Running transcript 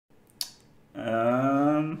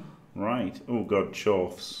Right. Oh god,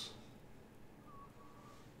 Chorfs.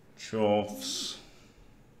 Chorfs.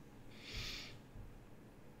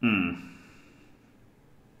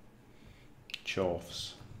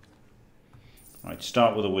 Chorfs. Right,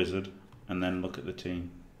 start with a wizard and then look at the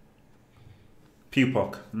team.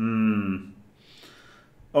 Pupok.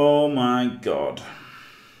 Oh my god.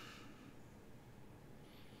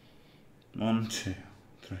 1, 2,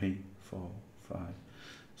 3, 4, 5,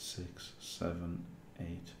 6, 7, 8,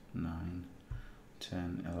 9,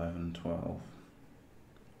 10, 11, 12.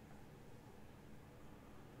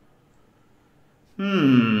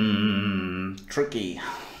 Tricky.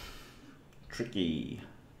 Tricky.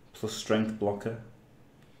 Plus strength blocker.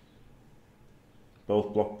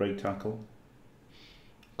 Both block, break, tackle.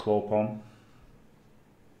 Claw palm.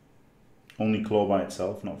 Only claw by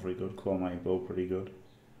itself, not very good. Claw mighty blow, pretty good.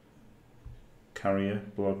 Carrier,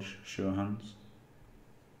 blodge, sure hands.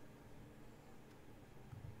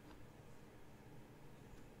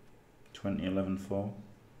 $20, 11, 4.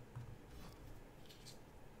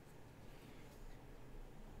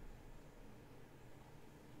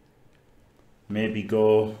 Maybe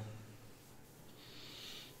go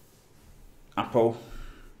Apple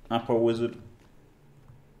wizard.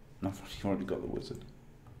 No, I've already got the wizard.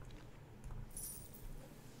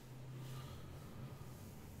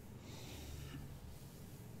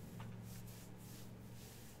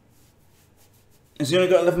 Has he only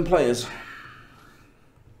got 11 players?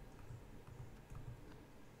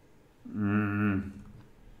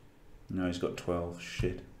 No, he's got 12.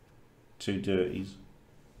 Shit. 2 dirties.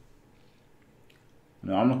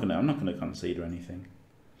 No, I'm not gonna concede or anything.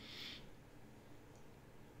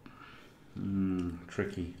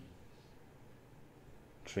 Tricky.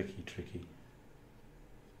 Tricky.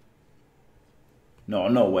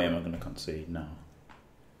 No way am I gonna concede, no.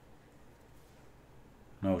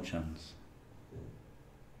 No chance.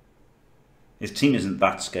 His team isn't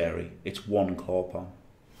that scary. It's 1 claw palm.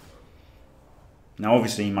 Now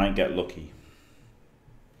obviously he might get lucky.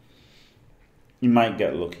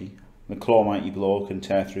 The claw mighty blow can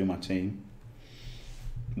tear through my team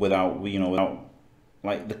without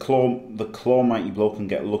like the claw mighty blow can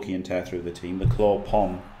get lucky and tear through the team. The claw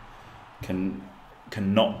palm can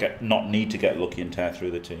not need to get lucky and tear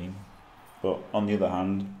through the team. But on the other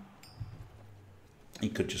hand, he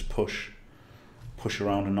could just push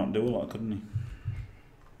around and not do a lot, couldn't he?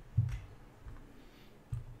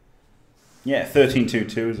 Yeah,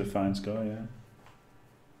 13-2-2 is a fine score, yeah.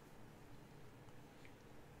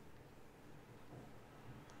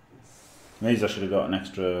 Maybe I should have got an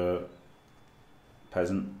extra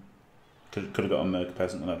peasant. Could have got a merc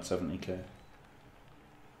peasant with that 70k.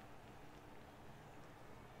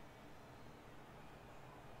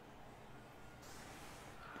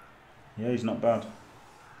 Yeah, he's not bad.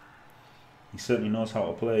 He certainly knows how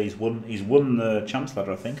to play. He's won the Champs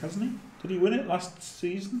Ladder, I think, hasn't he? Did he win it last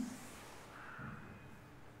season?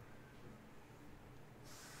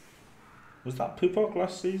 Was that Pupok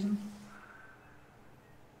last season?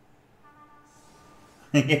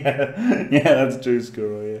 yeah, that's true,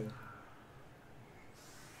 Skuro, yeah.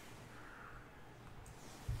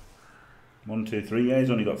 1, 2, 3, yeah, he's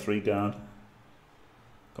only got 3 guard.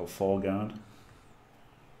 Got 4 guard.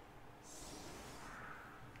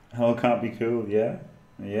 Hell can't be cool, yeah.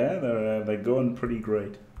 Yeah, they're going pretty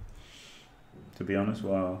great. To be honest,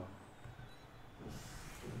 wow.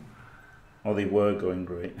 Oh, they were going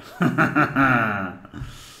great.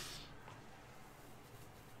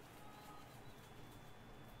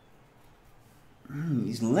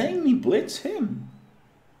 He's letting me blitz him.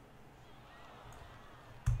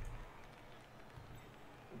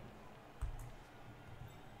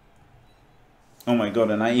 Oh my god,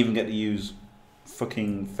 and I even get to use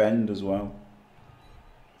fucking fend as well.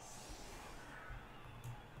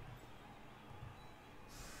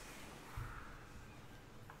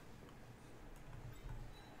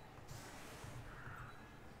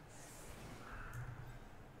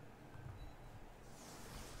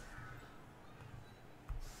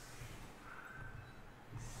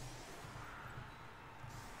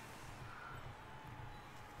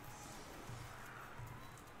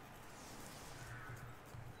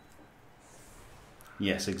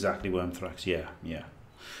 Yes, exactly, Wormthrax,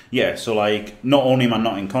 yeah, so like, not only am I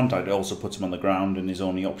not in contact, it also puts him on the ground and his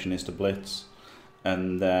only option is to blitz.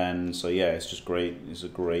 And then, so yeah, it's just great, it's a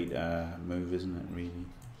great move, isn't it, really?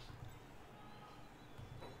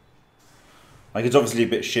 Like, it's obviously a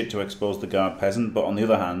bit shit to expose the guard peasant, but on the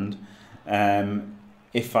other hand,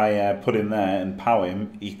 if I put him there and power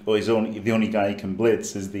him, the only guy he can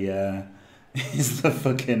blitz is the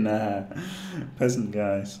fucking peasant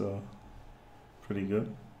guy, so... pretty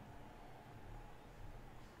good.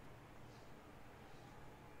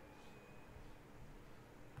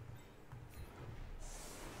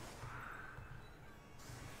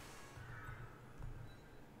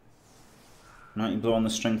 Mighty Blow on the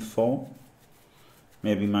Strength 4.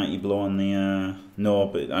 Maybe Mighty Blow on the... no,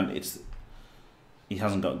 but it's... he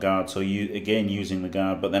hasn't got guard, so you again using the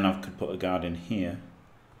guard, but then I could put a guard in here.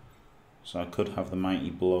 So I could have the Mighty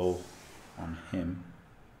Blow on him.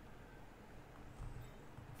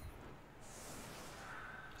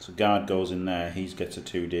 So guard goes in there, he gets a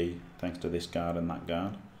 2D thanks to this guard and that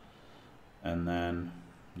guard. And then,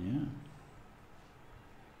 yeah.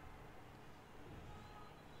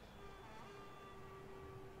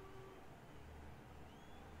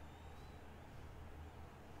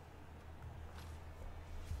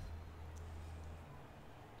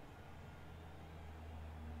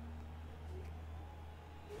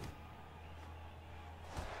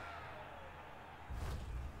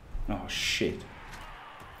 Oh shit.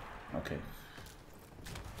 Okay.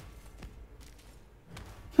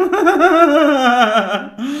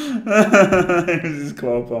 This is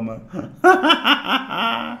claw bomber.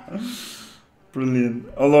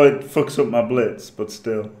 Brilliant. Although it fucks up my blitz, but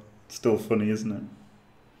still funny, isn't it?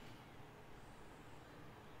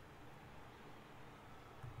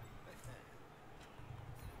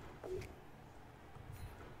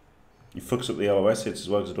 It fucks up the LOS hits as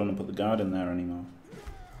well because I don't want to put the guard in there anymore.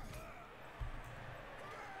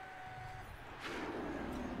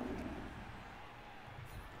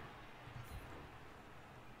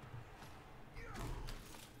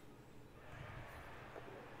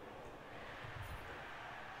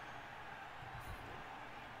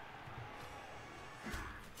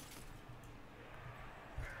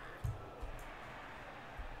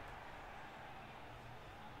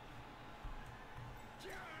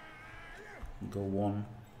 Go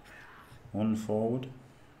one forward.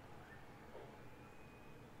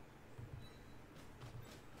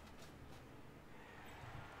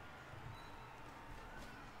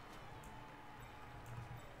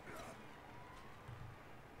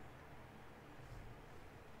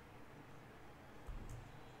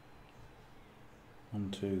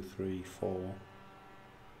 One, two, three, four.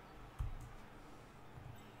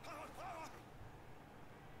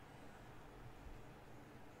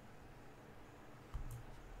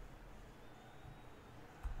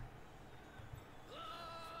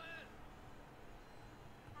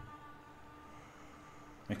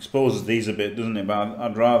 Exposes these a bit, doesn't it? But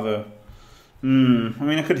I'd rather... I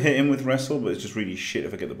mean, I could hit him with wrestle, but it's just really shit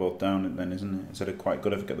if I get the both down then, isn't it? Instead of quite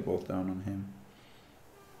good if I get the both down on him.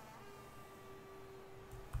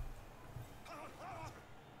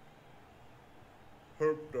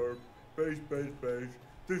 Herp derp, base, base, base.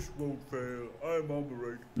 This won't fail. I'm on the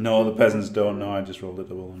right. No, the peasants don't know. I just rolled a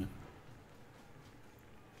double on it.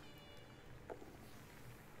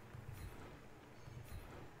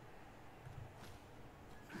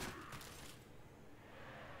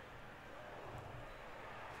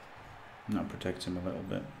 That protects him a little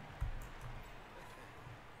bit.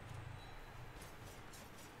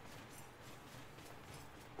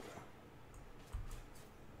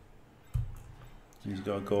 He's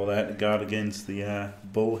got to go there to guard against the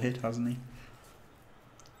bull hit, hasn't he?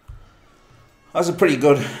 That's a pretty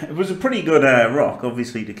good. It was a pretty good rock,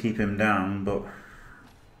 obviously, to keep him down, but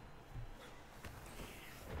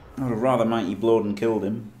I would have rather Mighty Blowed and killed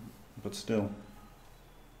him, but still.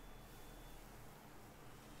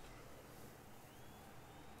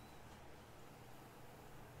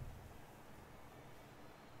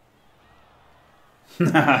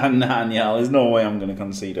 Nah, there's no way I'm going to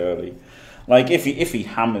concede early. Like if he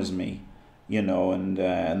hammers me, you know, and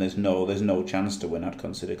there's no chance to win, I'd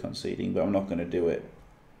consider conceding. But I'm not going to do it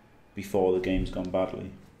before the game's gone badly.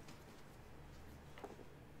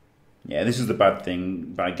 Yeah, this is the bad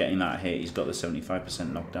thing. By getting that hit, he's got the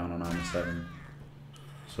 75% knockdown on armor 7.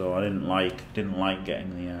 So I didn't like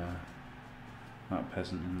getting the that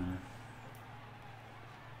peasant in there.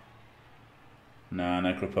 Nah,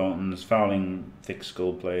 Necropotence fouling thick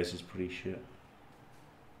skull players is pretty shit.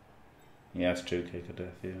 Yeah, it's true, kick of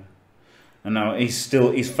death, yeah. And now he's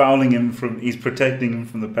fouling him he's protecting him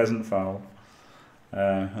from the peasant foul.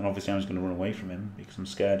 And obviously I'm just going to run away from him because I'm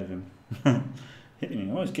scared of him. Hitting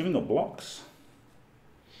me, oh, he's giving up blocks.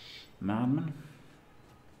 Madman.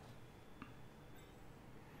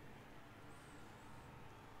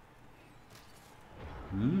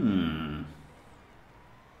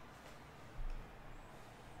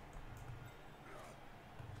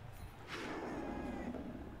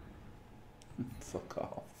 Fuck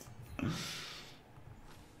off.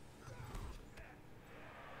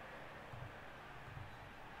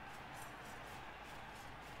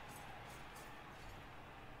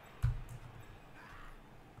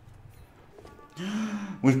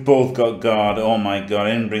 We've both got guard. Oh my god,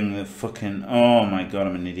 I didn't bring the fucking... Oh my god,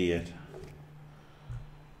 I'm an idiot.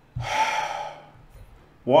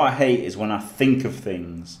 What I hate is when I think of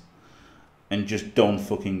things and just don't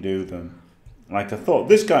fucking do them. Like I thought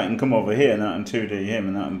this guy can come over here and that and 2D him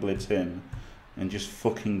and that and blitz him, and just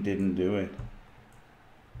fucking didn't do it.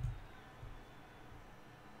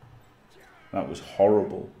 That was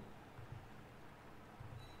horrible.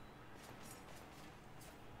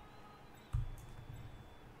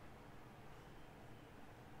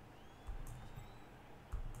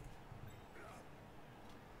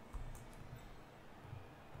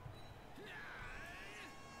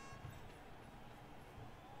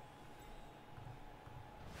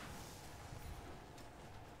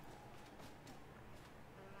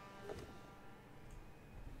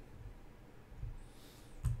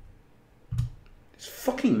 This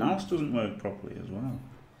fucking mouse doesn't work properly as well.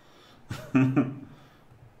 Do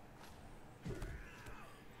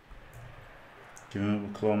you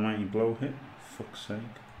remember Claw Mighty Blow hit? For fuck's sake.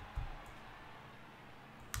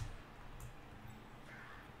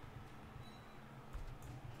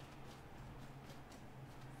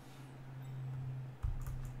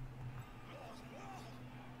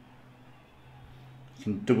 You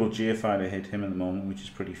can double GFI to hit him at the moment, which is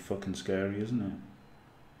pretty fucking scary, isn't it?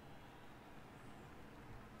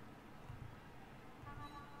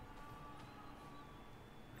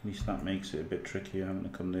 At least that makes it a bit trickier having to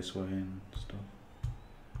come this way and stuff.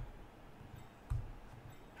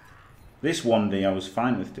 This 1D I was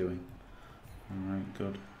fine with doing. Alright,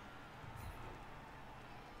 good.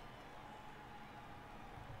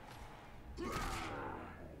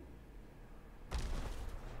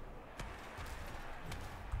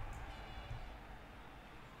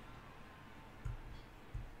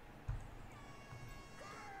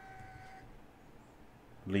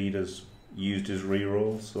 Leaders used his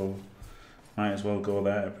reroll, so might as well go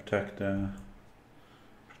there to protect that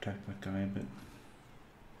guy a bit.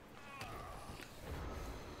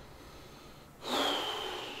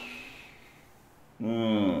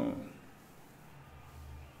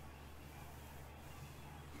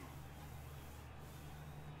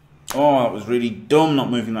 Oh, that was really dumb not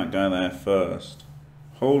moving that guy there first.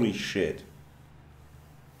 Holy shit.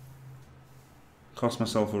 Cost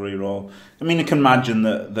myself a reroll. I mean, I can imagine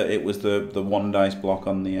that it was the one dice block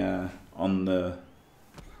on the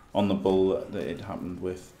bull that it happened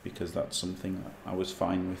with, because that's something that I was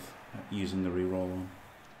fine with using the reroll on.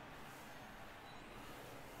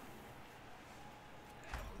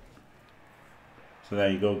 So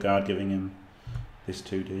there you go, guard giving him this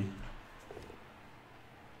 2D.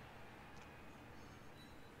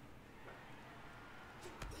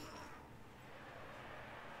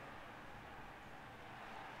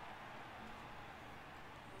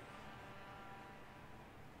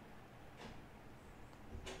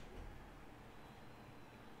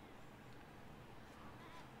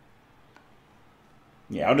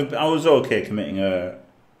 Yeah, I was okay committing a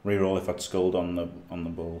reroll if I'd sculled on the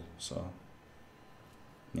bull. So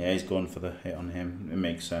yeah, he's going for the hit on him. It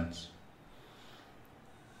makes sense.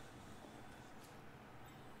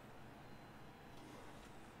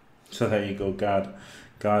 So there you go, guard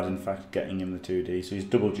in fact getting him the 2D. So he's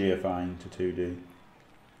double GFIing to 2D.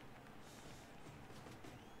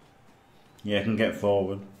 Yeah, can get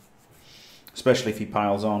forward, especially if he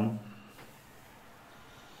piles on.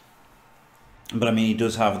 But I mean, he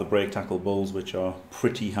does have the break tackle bulls, which are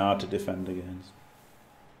pretty hard to defend against.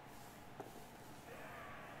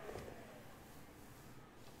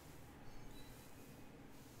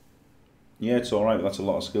 Yeah, it's alright, that's a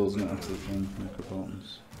lot of skills, isn't it? That's the thing,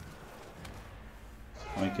 necropotence.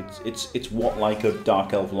 Like, it's what like a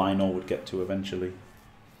Dark Elf Lino would get to eventually.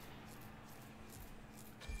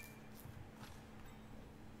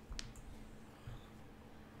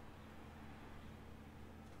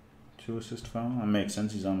 Two assist foul? That makes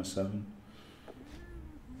sense, he's armor 7.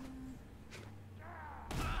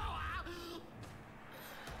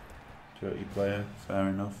 Dirty player, fair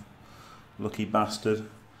enough. Lucky bastard.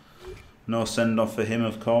 No send off for him,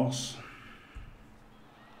 of course.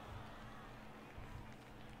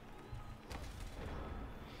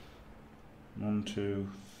 One, two,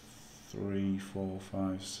 3, 4,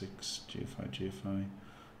 5, 6, GFI, GFI.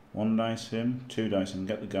 1 dice him, 2 dice him,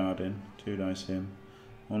 get the guard in, 2 dice him.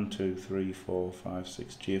 1, 2, 3, 4, 5,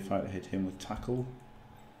 6. GFI to hit him with tackle.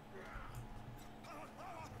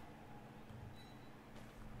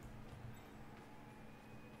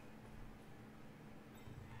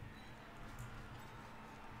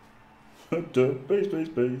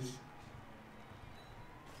 Base.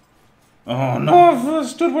 Oh no, I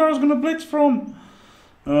stood where I was going to blitz from.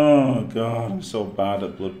 Oh god, I'm so bad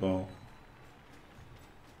at Blood Bowl.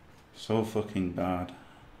 So fucking bad.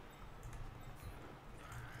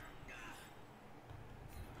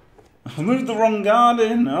 I moved the wrong guard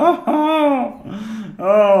in. Oh,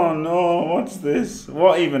 oh no, what's this?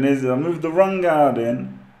 What even is it? I moved the wrong guard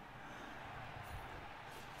in.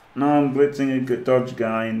 Now I'm blitzing a good dodge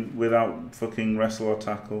guy in without fucking wrestle or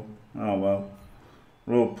tackle. Oh well.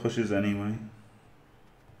 Roll pushes anyway.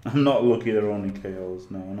 I'm not lucky they're only KOs.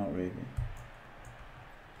 No, not really.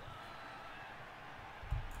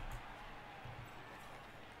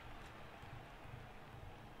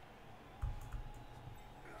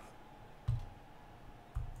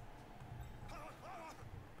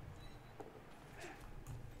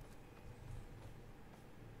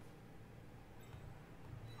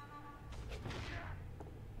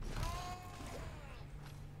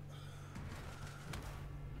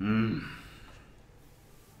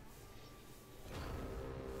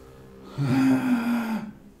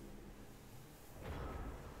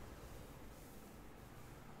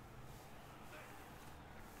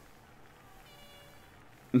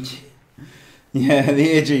 Yeah, the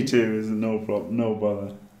AG2 is no problem, no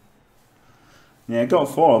bother. Yeah, got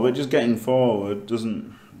forward, but just getting forward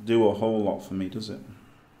doesn't do a whole lot for me, does it?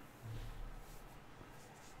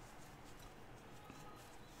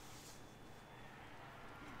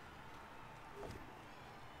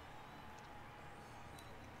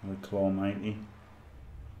 The claw mighty.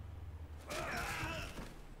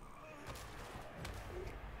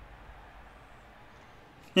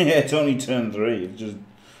 Yeah, it's only turn 3. It's just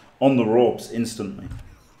on the ropes instantly.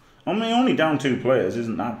 I mean, only down 2 players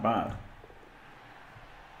isn't that bad.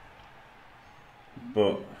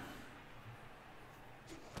 But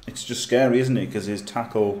it's just scary, isn't it? Because his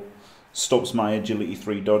tackle stops my agility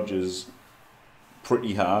 3 dodges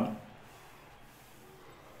pretty hard.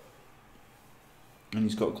 And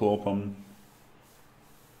he's got claw palm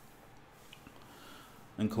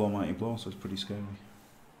and claw mighty blow, so it's pretty scary.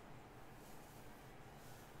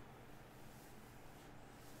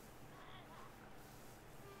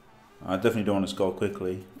 I definitely don't want to score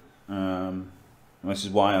quickly. This is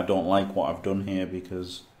why I don't like what I've done here,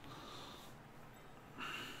 because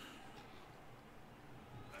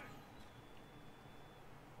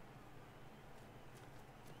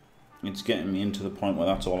it's getting me into the point where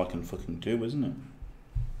that's all I can fucking do, isn't it?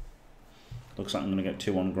 Looks like I'm going to get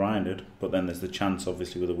 2 on grinded, but then there's the chance,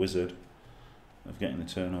 obviously, with a wizard of getting the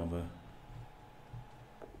turnover.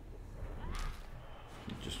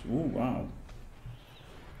 Just, ooh, wow.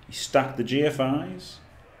 He stacked the GFIs.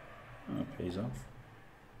 Oh, that pays off.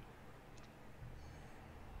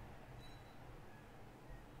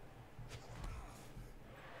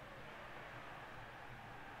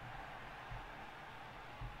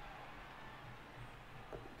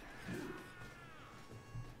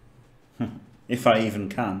 If I even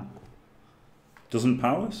can. Doesn't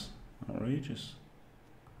powers? Outrageous.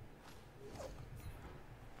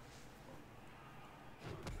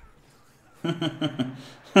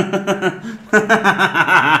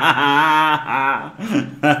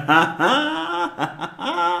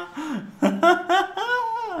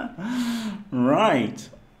 Right.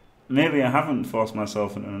 Maybe I haven't forced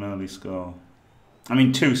myself into an early score. I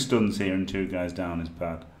mean, 2 stuns here and 2 guys down is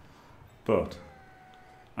bad. But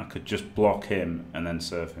I could just block him and then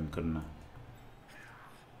serve him, couldn't I?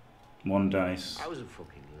 1 dice. I was a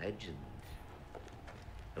fucking legend.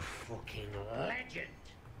 A fucking legend.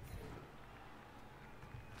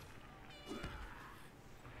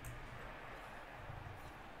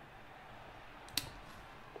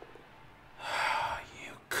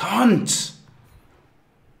 You cunt!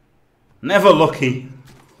 Never lucky.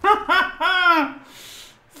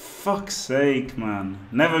 Fuck's sake, man.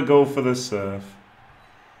 Never go for the surf.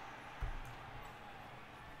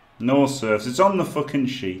 No surfs. It's on the fucking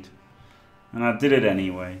sheet. And I did it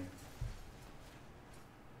anyway.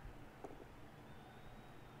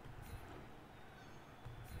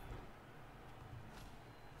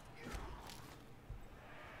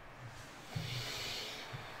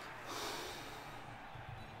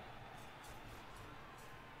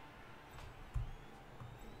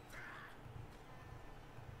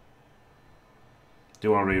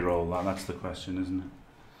 Do I re-roll that? That's the question, isn't it?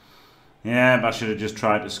 Yeah, but I should have just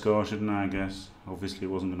tried to score, shouldn't I, I guess? Obviously it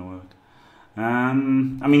wasn't going to work. I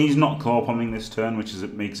mean, he's not claw pumping this turn, which is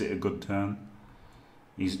makes it a good turn.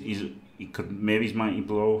 He could, maybe he's mighty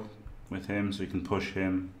blow with him, so he can push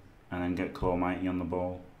him and then get claw mighty on the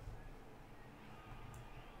ball.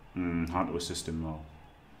 Hard to assist him though.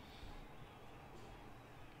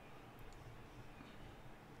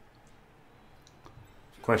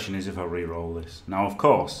 Question is if I re-roll this. Now, of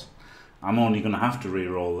course, I'm only going to have to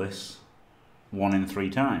re-roll this 1 in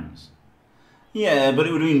 3 times. Yeah, but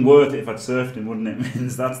it would have been worth it if I'd surfed him, wouldn't it?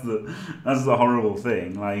 Means that's the horrible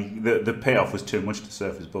thing. Like the payoff was too much to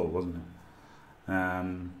surf his ball, wasn't it?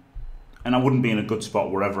 And I wouldn't be in a good spot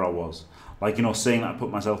wherever I was. Like, you know, saying that I put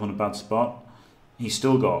myself in a bad spot. He's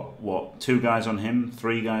still got what, 2 guys on him,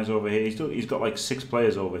 3 guys over here. He's got like 6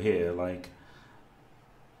 players over here. Like,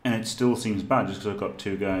 and it still seems bad just because I've got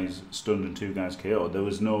 2 guys stunned and 2 guys KO'd. There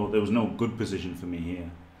was no good position for me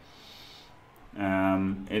here.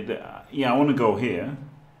 Yeah, I want to go here,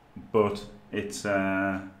 but it's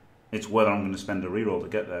whether I'm going to spend a reroll to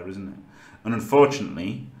get there, isn't it? And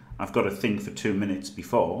unfortunately, I've got to think for 2 minutes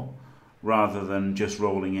before, rather than just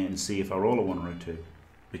rolling it and see if I roll a 1 or a 2,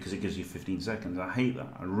 because it gives you 15 seconds. I hate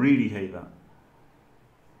that. I really hate that.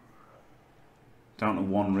 Down to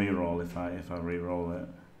 1 reroll if I reroll it.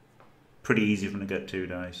 Pretty easy for me to get 2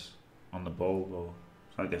 dice on the ball, though.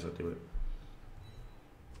 So I guess I'll do it.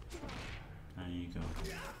 There you go.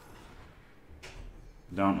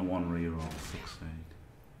 Down to 1 reroll, 6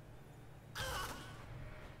 8.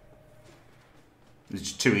 It's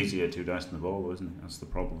just too easy to get 2 dice in the ball, isn't it? That's the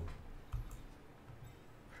problem.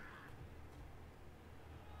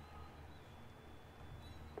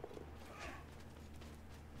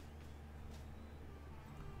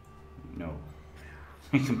 No.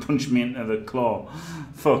 He can punch me into the claw.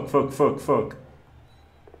 Fuck, fuck, fuck, fuck.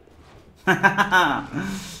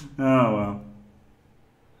 Oh well.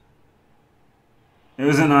 It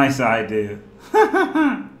was a nice idea.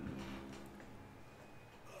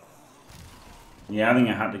 Yeah, I think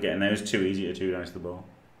I had to get in there. It was too easy to 2 dice the ball.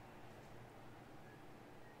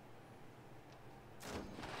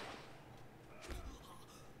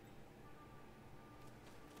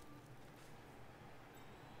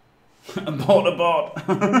 Abort.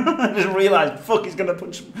 I just realised, fuck, he's gonna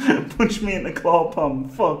punch me in the claw palm.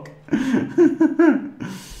 Fuck.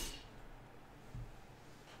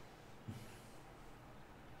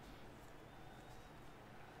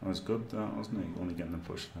 That was good, that wasn't it? Only getting the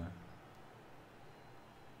push there.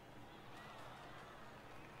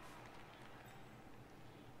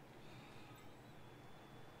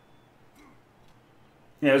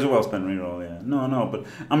 Yeah, it was a well spent reroll, yeah. No, but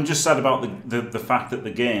I'm just sad about the fact that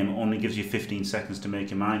the game only gives you 15 seconds to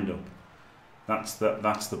make your mind up. That's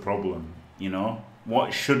the problem, you know? What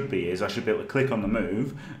it should be is I should be able to click on the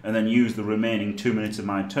move and then use the remaining 2 minutes of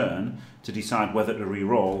my turn to decide whether to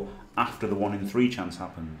reroll after the 1 in 3 chance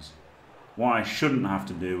happens. What I shouldn't have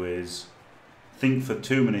to do is think for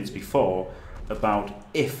 2 minutes before about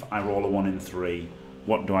if I roll a 1 in 3,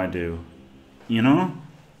 what do I do? You know?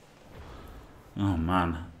 Oh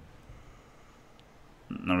man,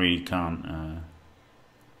 I really can't do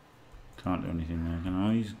anything there. Can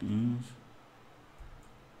I use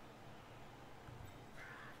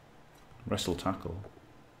wrestle tackle?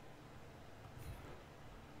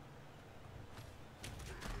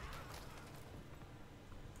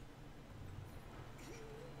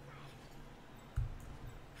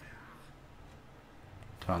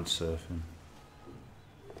 Can't surf him.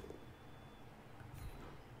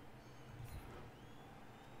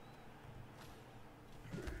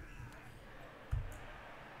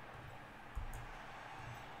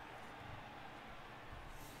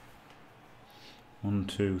 One,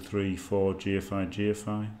 2, 3, 4,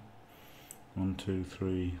 GFI. 1, 2,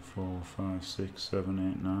 3, 4, 5, 6,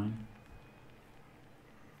 7, 8, 9.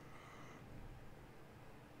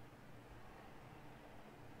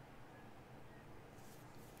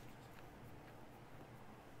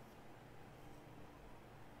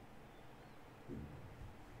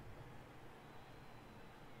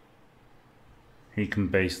 He can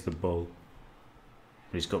base the bull,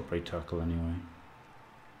 but he's got break tackle anyway.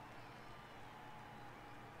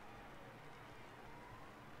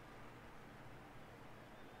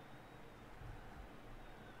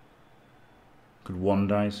 Could 1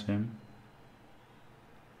 dice him.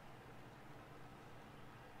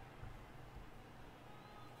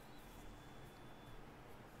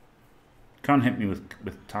 Can't hit me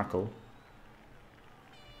with tackle.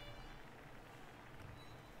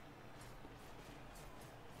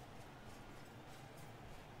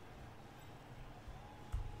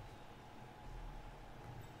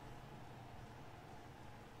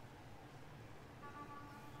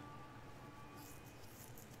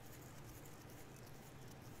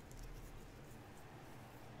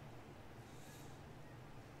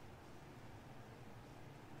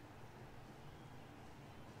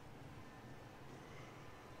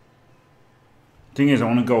 Thing is, I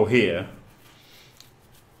want to go here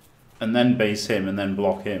and then base him and then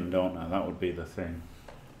block him, don't I? That would be the thing.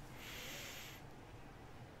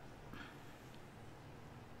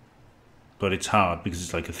 But it's hard because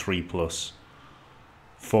it's like a 3+.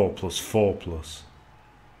 4+4+.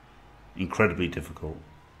 Incredibly difficult.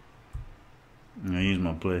 I use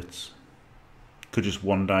my blitz. Could just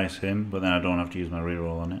one dice him, but then I don't have to use my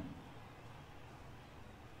reroll on it.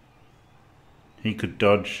 He could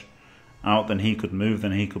dodge out, then he could move,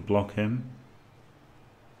 then he could block him.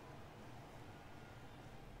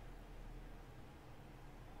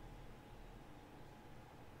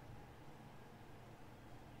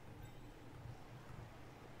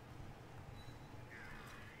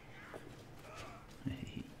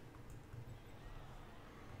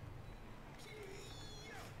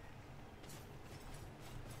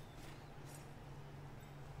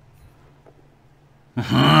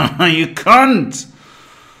 You can't!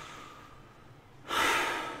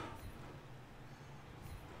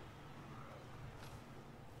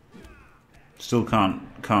 Still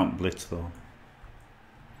can't blitz though.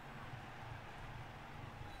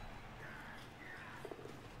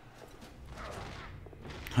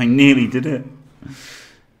 I nearly did it.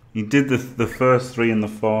 You did the first 3 and the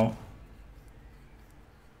 4.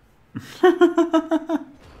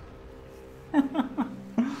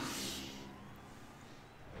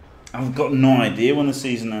 I've got no idea when the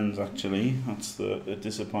season ends, actually. That's the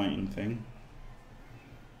disappointing thing.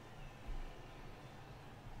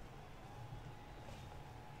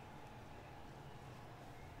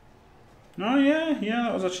 Oh yeah,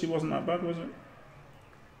 that wasn't that bad, was it?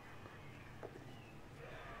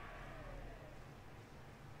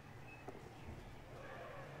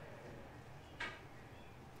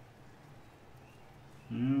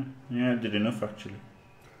 Yeah, it did enough actually.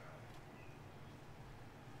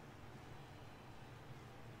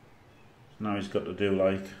 Now he's got to do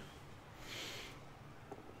like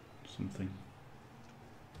something.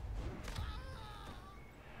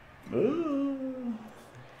 Ooh.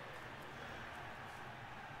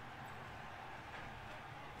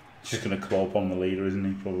 He's just gonna claw upon the leader, isn't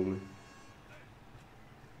he? Probably.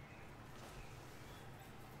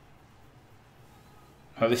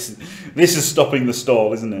 Oh, this is stopping the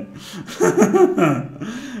stall, isn't it?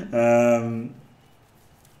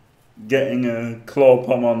 Getting a claw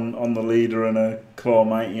palm on the leader and a claw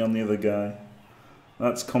mighty on the other guy.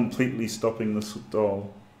 That's completely stopping the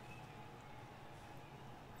stall.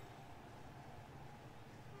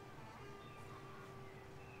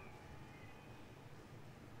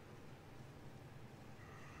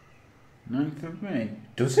 Ninth of May.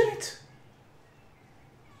 Does it?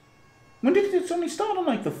 When did it only start on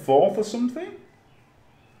like the 4th or something?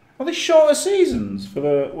 Are they shorter seasons for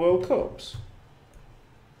the World Cups?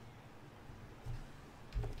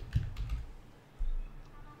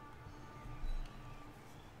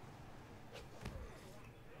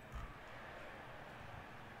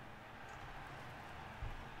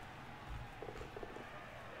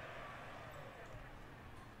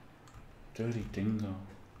 Dirty dingo.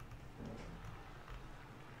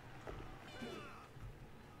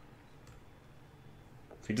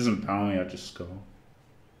 If he doesn't power me, I just score.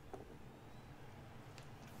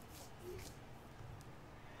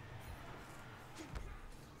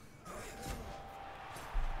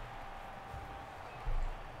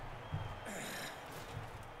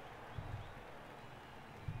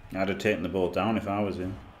 I'd have taken the ball down if I was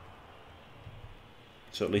him.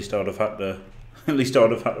 So at least I would have had to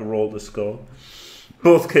roll the score.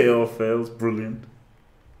 Both KO fails. Brilliant.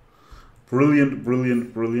 Brilliant,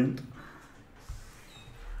 brilliant, brilliant.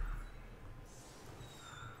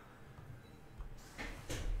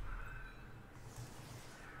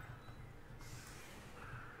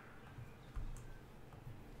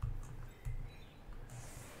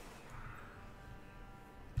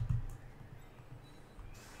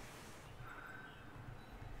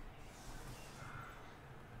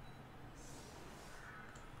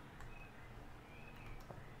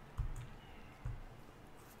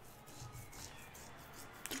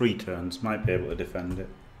 Three turns, might be able to defend it.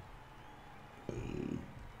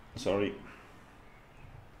 Sorry.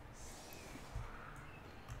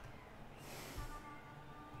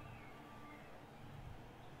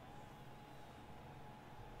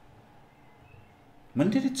 When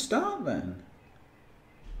did it start then?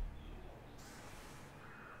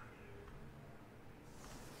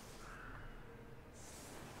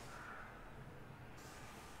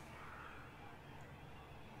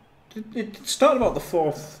 It started about the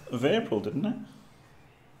 4th of April, didn't it?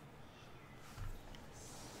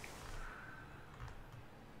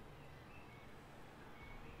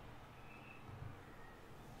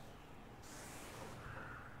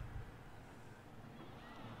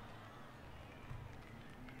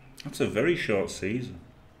 That's a very short season.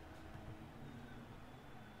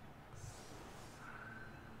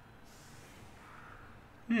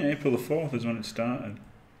 Yeah, April the 4th is when it started.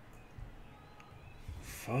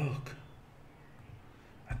 Fuck.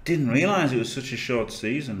 I didn't realise it was such a short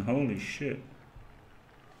season. Holy shit.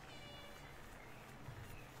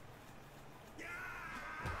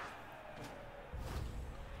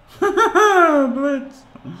 Blitz.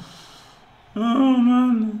 Oh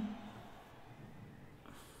man.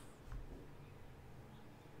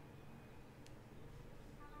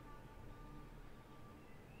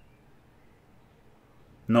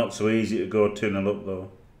 Not so easy to go 2-0 up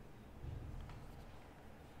though.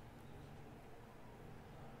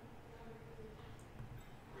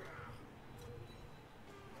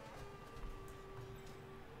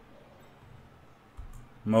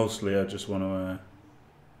 Mostly I just want to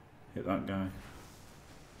hit that guy.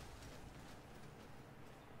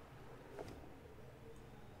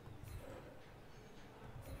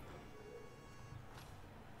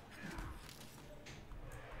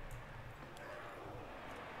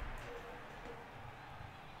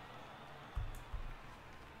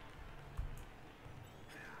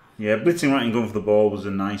 Yeah, blitzing right and going for the ball was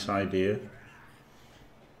a nice idea.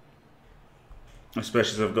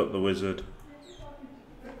 Especially as I've got the wizard.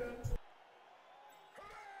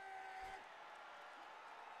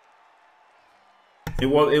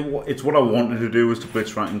 It's what I wanted to do, was to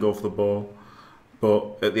blitz right and go for the ball.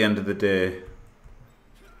 But at the end of the day,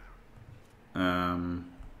 I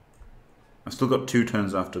still got 2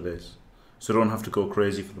 turns after this. So I don't have to go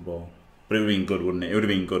crazy for the ball. But it would have been good, wouldn't it? It would have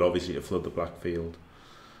been good, obviously, to flood the black field.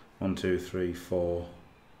 1, 2, 3, 4,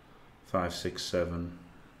 5, 6, 7,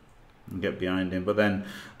 and get behind him. But then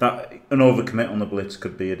an overcommit on the blitz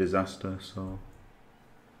could be a disaster. So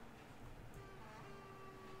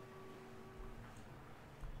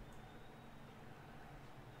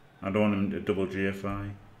I don't want him to double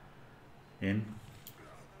GFI in.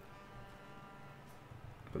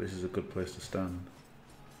 But this is a good place to stand.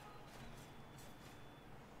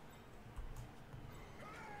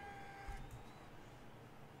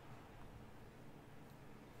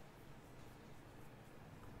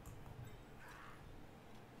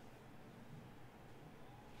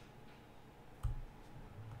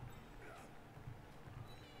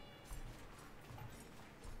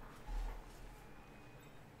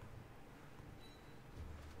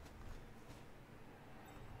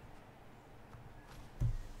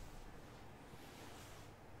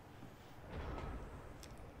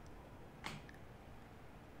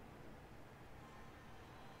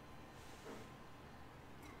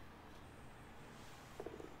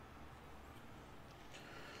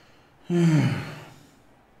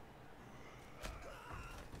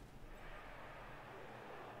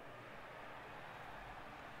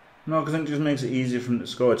 No, because I think it just makes it easier for him to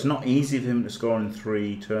score. It's not easy for him to score in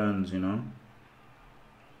 3 turns, you know.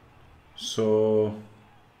 So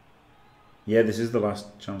yeah, this is the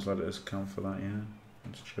last chance letters count for that. Yeah,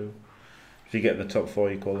 that's true. If you get the top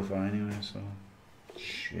 4, you qualify anyway. So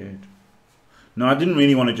shit. No, I didn't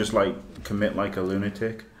really want to just like commit like a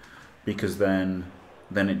lunatic, because then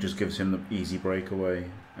it just gives him the easy breakaway.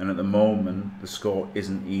 And at the moment, the score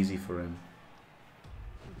isn't easy for him.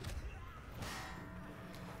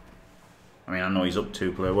 I mean, I know he's up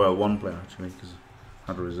 2 player. Well, 1 player actually, because I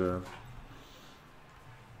had a reserve.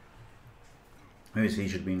 Maybe he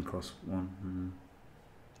should be in cross 1.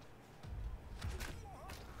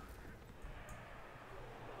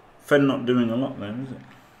 Fen not doing a lot then, is it?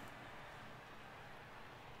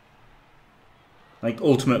 Like,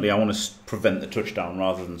 ultimately, I want to prevent the touchdown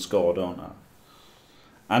rather than score, don't I?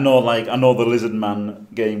 I know the Lizard Man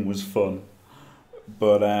game was fun,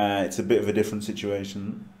 but it's a bit of a different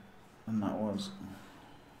situation than that was.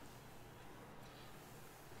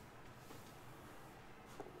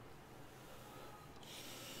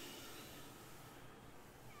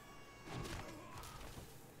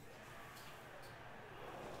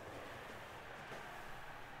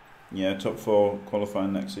 Yeah, top 4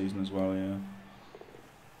 qualifying next season as well, yeah.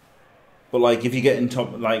 But like, if you get in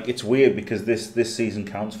top, like, it's weird because this season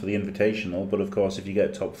counts for the invitational, but of course if you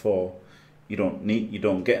get top 4, you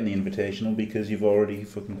don't get in the invitational because you've already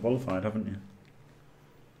fucking qualified, haven't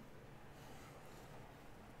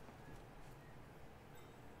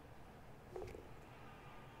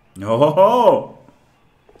you? Oh!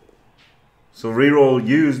 So reroll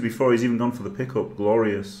used before he's even gone for the pickup.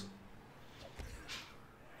 Glorious.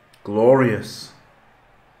 Glorious.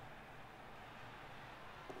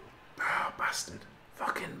 Ah, bastard.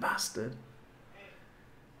 Fucking bastard.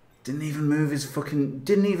 Didn't even move his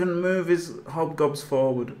hobgobs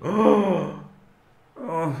forward. Oh,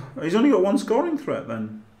 he's only got 1 scoring threat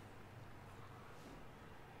then.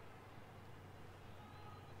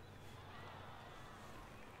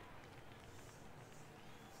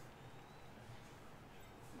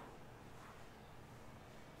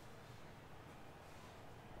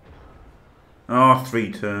 Oh,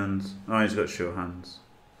 3 turns. Oh, he's got sure hands.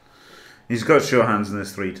 He's got sure hands in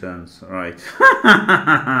his 3 turns. Right.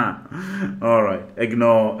 Alright.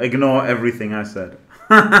 Ignore everything I said.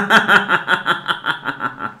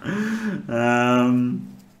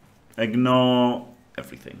 Ignore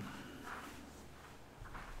everything.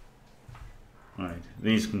 Right.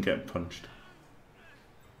 These can get punched.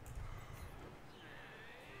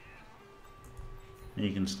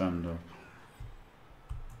 You can stand up.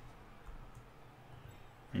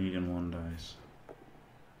 You can 1 dice.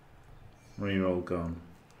 Reroll gone.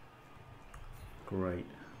 Great.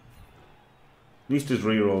 At least his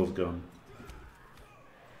reroll's gone.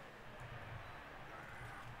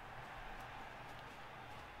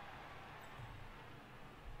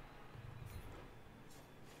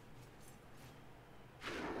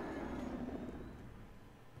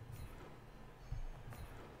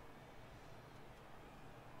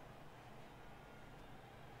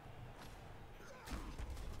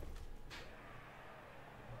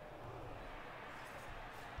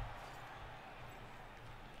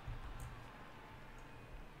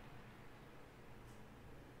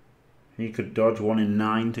 He could dodge 1 in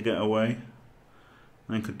 9 to get away.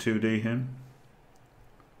 And could 2D him.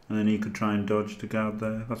 And then he could try and dodge to guard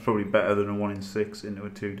there. That's probably better than a 1 in 6 into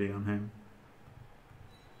a 2D on him.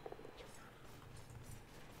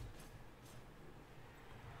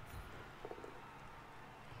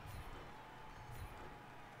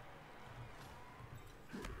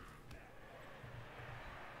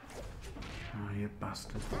 Oh, you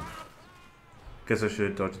bastard. Guess I should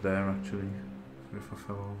have dodged there actually. If I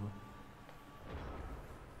fell over.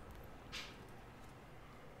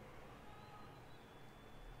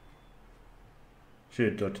 Should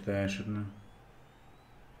have dodged there, shouldn't I?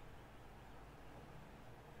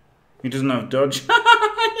 He doesn't have dodge. He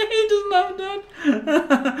doesn't have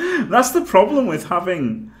dodge. That's the problem with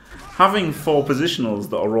having 4 positionals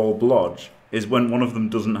that are all blodge, is when one of them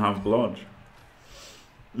doesn't have blodge.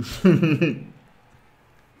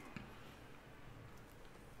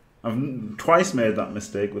 I've twice made that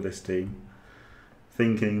mistake with this team,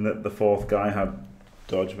 thinking that the 4th guy had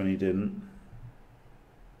dodge when he didn't.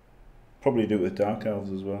 Probably do it with Dark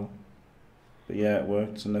Elves as well. But yeah, it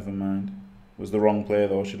worked, so never mind. Was the wrong player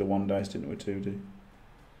though, should have 1 diced into a 2D.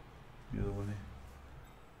 The other way.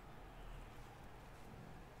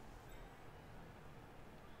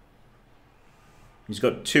 He's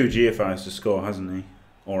got 2 GFIs to score, hasn't he?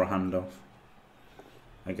 Or a handoff.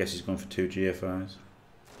 I guess he's gone for 2 GFIs.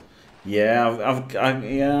 Yeah,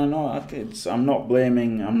 yeah, no, I'm not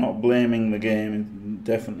blaming the game. It's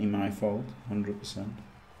definitely my fault, 100%.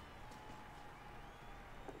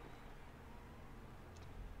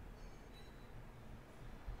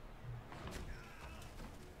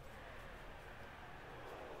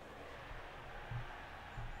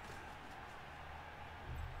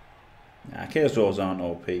 Nah, Chaos Dwarves aren't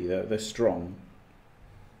OP. They're strong,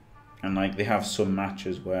 and like they have some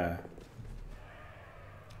matches where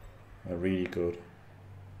they're really good,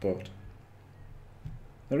 but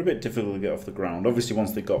they're a bit difficult to get off the ground. Obviously,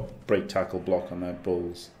 once they got break, tackle, block on their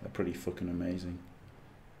bulls, they're pretty fucking amazing.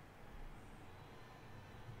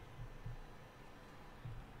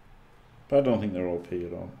 But I don't think they're OP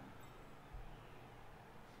at all.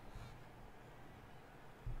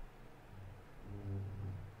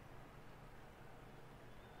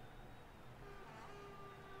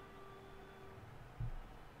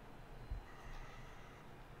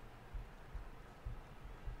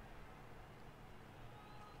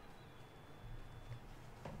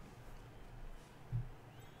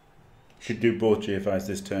 Should do both GFIs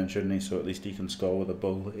this turn, shouldn't he? So at least he can score with a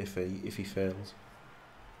bull if he fails.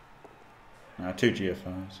 2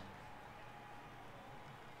 GFIs.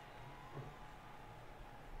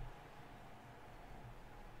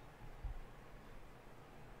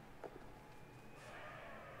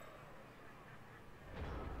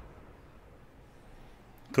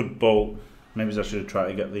 Could bolt. Maybe I should have tried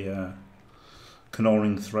to get the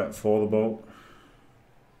canoring threat for the bolt.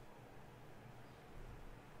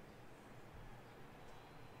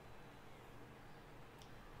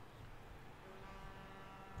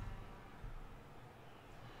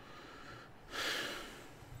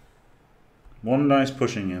 One dice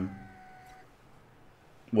pushing him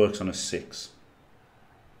works on a 6,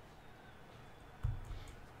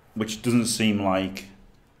 which doesn't seem like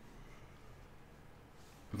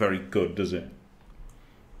very good, does it?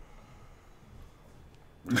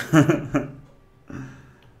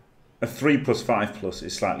 A 3 plus 5 plus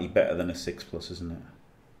is slightly better than a 6 plus, isn't it?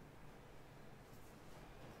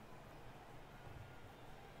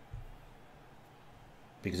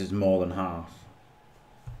 Because it's more than half.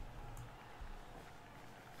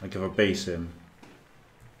 Like if I base him,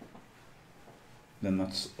 then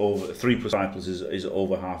that's over 3 plus 5 plus is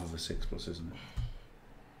over half of a 6 plus, isn't it?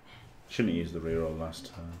 Shouldn't use the reroll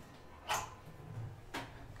last turn.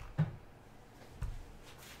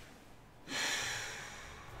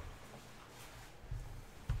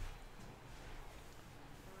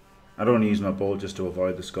 I don't want to use my bolt just to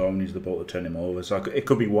avoid the score. I'm going to use the bolt to turn him over. So it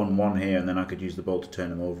could be 1-1 here, and then I could use the bolt to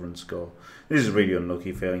turn him over and score. This is really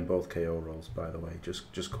unlucky, failing both KO rolls, by the way,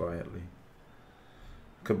 just quietly.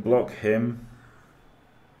 Could block him.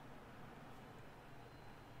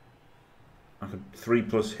 I could 3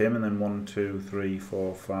 plus him, and then 1, 2, 3,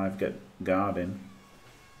 4, 5 get guard in.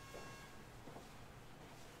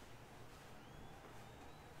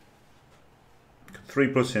 Could 3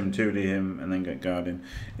 plus him, 2D him, and then get guard in.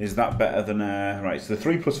 Is that better than right? So the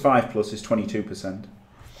 3 plus 5 plus is 22%.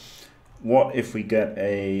 What if we get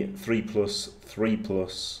a 3 plus 3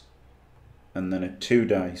 plus, and then a 2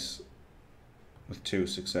 dice with 2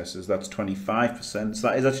 successes? That's 25%. So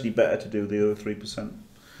that is actually better to do the other 3%.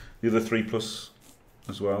 The other 3 plus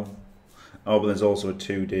as well. Oh, but there's also a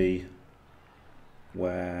 2D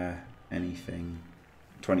where anything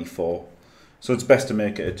 24. So it's best to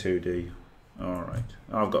make it a 2D. Alright,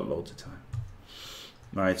 I've got loads of time.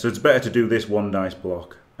 Right, so it's better to do this 1 dice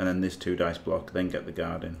block and then this 2 dice block, then get the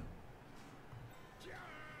guard in.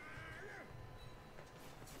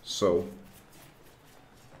 So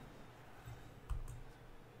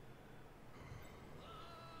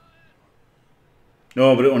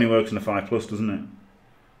no, but it only works in a 5 plus, doesn't it?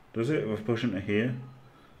 Does it? If I push into here.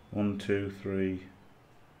 1, 2, 3,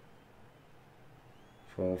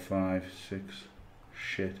 4, 5, 6.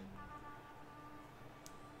 Shit.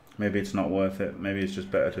 Maybe it's not worth it. Maybe it's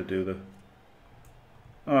just better to do the...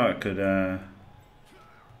 Oh, I could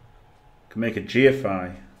make a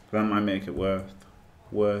GFI. That might make it worse.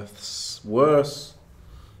 Oh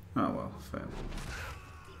well, fair.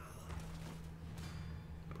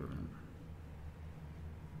 Brilliant.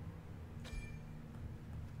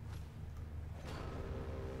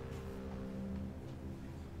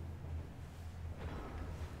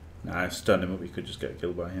 Nah, I've stunned him up. We could just get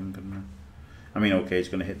killed by him, couldn't I? I mean, okay, he's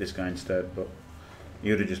going to hit this guy instead, but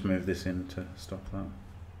you would have just moved this in to stop that.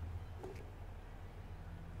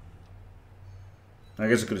 I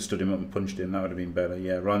guess I could have stood him up and punched him. That would have been better.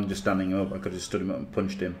 Yeah, rather than just standing up, I could have stood him up and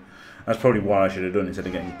punched him. That's probably what I should have done instead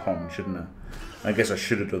of getting ponged, shouldn't I? I guess I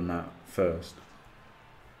should have done that first.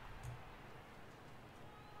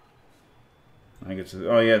 I guess.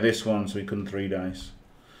 Oh yeah, this one, so he couldn't 3 dice.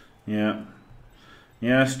 Yeah.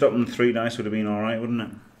 Yeah, stopping 3 dice would have been alright, wouldn't it?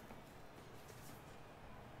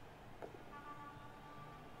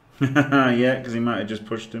 Yeah, because he might have just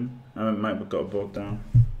pushed him. I might have got a boat down.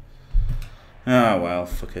 Ah, well,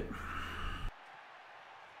 fuck it.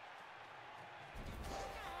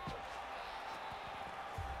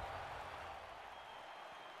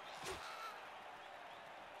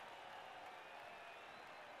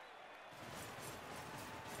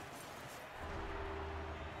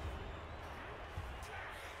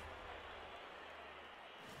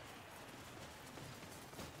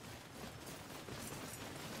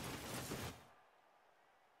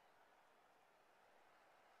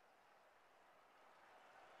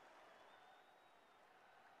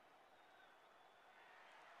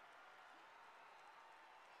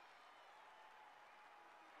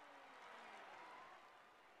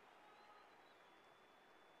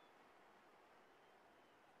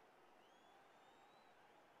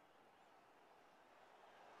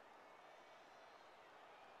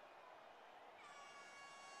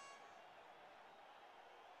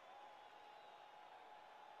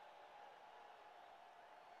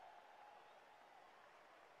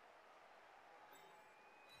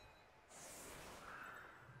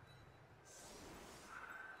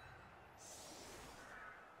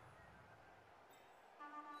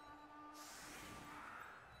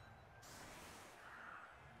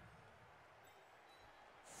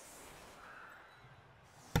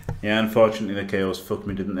 Yeah, unfortunately the KOs fucked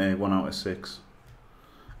me, didn't they? 1 out of 6.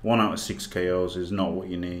 1 out of 6 KOs is not what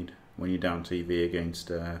you need when you're down TV against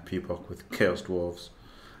Pupok with Chaos Dwarfs.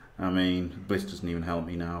 I mean, Bliss doesn't even help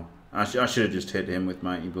me now. I should have just hit him with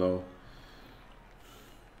Mighty Blow.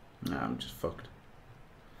 Nah, I'm just fucked.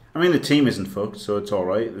 I mean, the team isn't fucked, so it's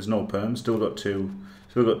alright. There's no perm. Still got two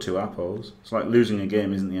apples. It's like losing a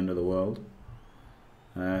game isn't the end of the world.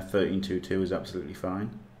 13-2-2 is absolutely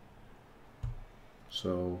fine.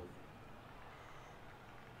 So,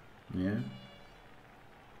 yeah.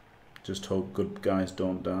 Just hope good guys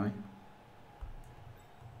don't die.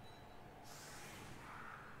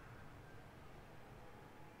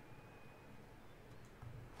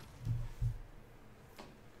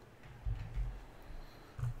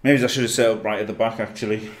 Maybe I should have set up right at the back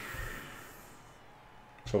actually.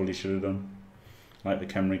 Probably should have done. Like the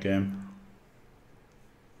Camry game.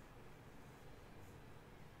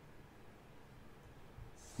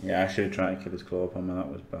 Yeah, I should have tried to kill his claw upon me,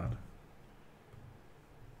 that was bad.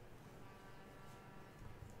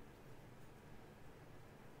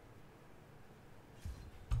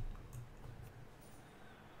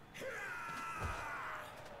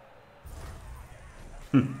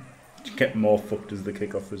 Get more fucked as the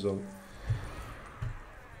kickoff result.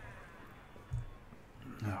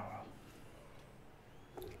 Oh well.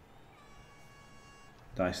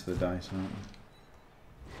 Dice the dice, aren't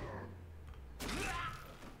they?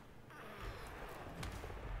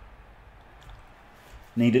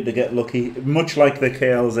 Needed to get lucky, much like the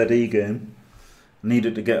KLZE game.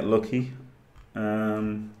 Needed to get lucky.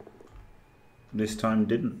 This time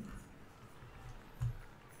didn't.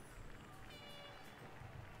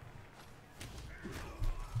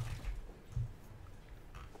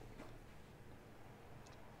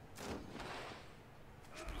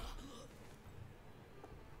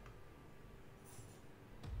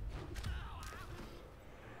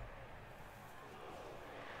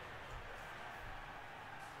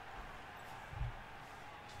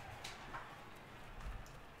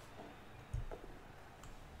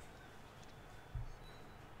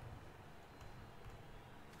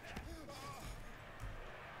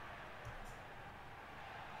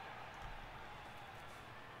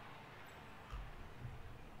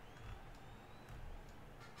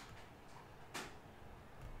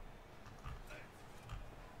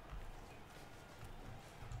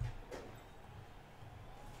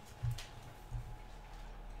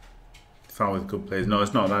 Foul with good players. No,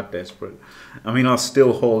 it's not that desperate. I mean, I'll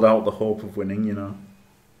still hold out the hope of winning, you know.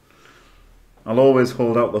 I'll always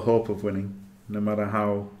hold out the hope of winning, no matter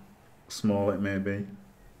how small it may be.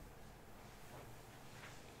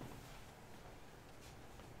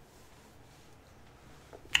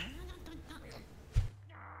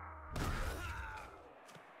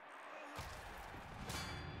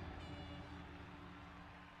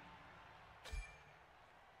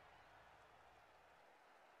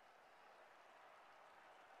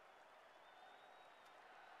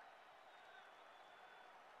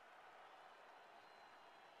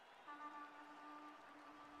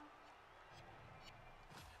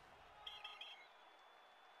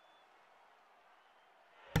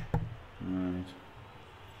 Right.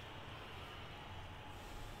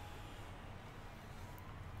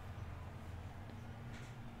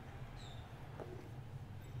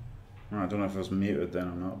 I don't know if I was muted then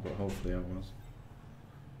or not, but hopefully I was.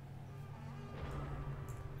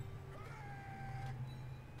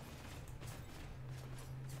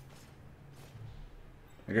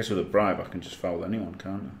 I guess with a bribe I can just foul anyone,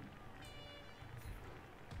 can't I?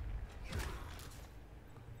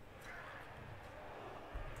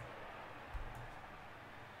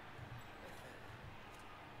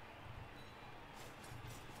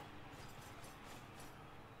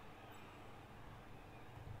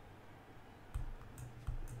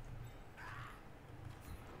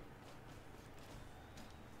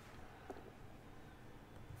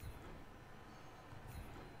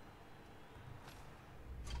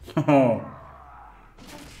 Oh.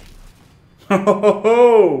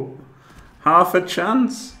 Oh, half a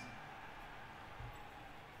chance.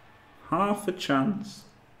 Half a chance.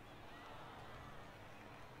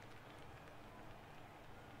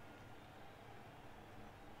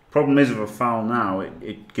 Problem is with a foul now,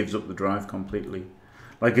 it gives up the drive completely.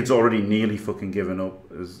 Like it's already nearly fucking given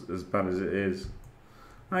up as bad as it is.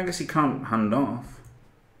 I guess he can't hand off.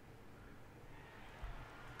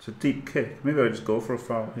 It's a deep kick. Maybe I just go for a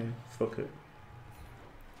foul here. Fuck it.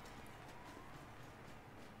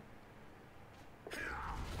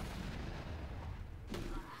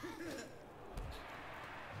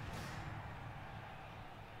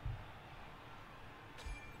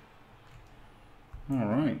 All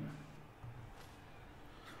right.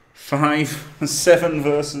 5, 7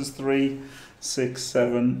 versus 3, 6,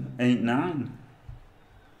 7, 8, 9.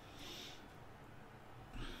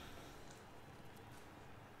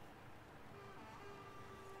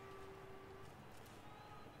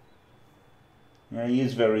 Yeah, he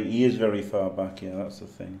is very far back. Yeah, that's the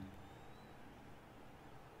thing.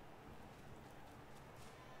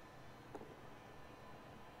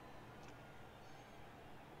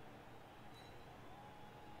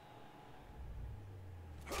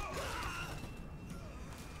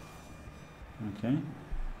 Okay.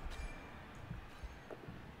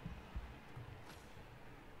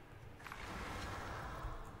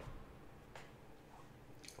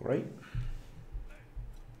 Great.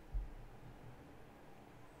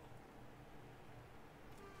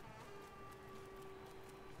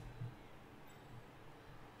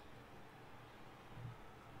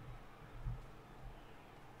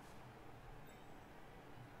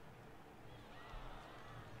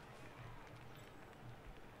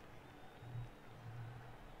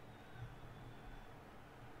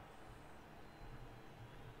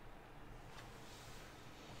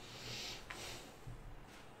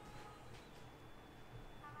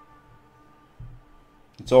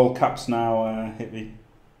 It's all caps now, Hippie.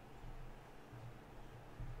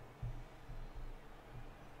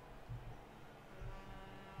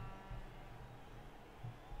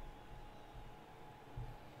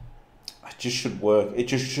 It just should work. It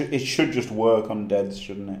should just work on deads,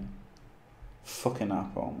 shouldn't it? Fucking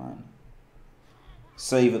apple, man.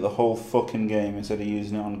 Save it the whole fucking game instead of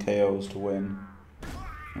using it on KOs to win.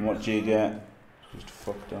 And what do you get? Just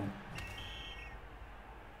fucked up.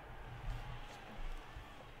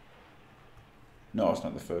 No, it's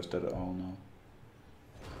not the first dead at all, no.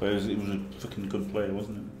 But it was a fucking good play,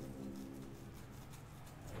 wasn't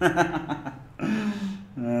it?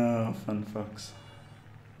 Oh, fun fucks.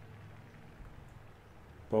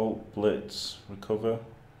 Bolt, blitz, recover?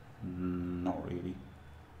 Not really.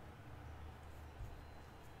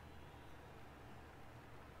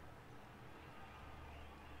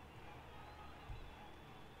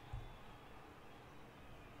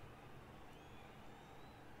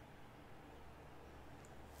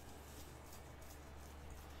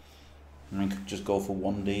 I mean, could just go for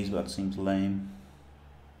 1Ds, but that seems lame.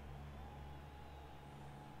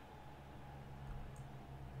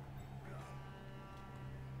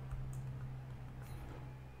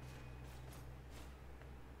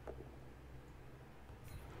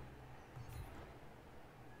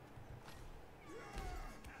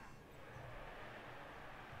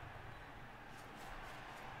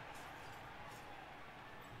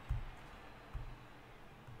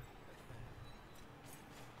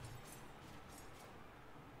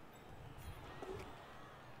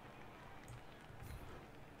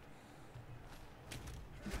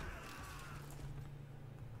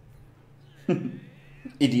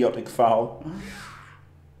 Idiotic foul.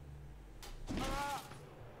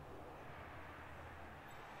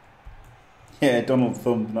 Yeah, Donald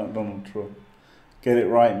Thumb, not Donald Trump. Get it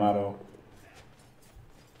right, Maddo.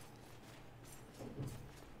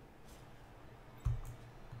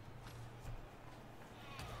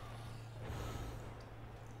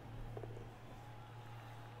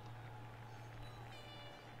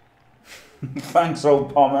 Thanks,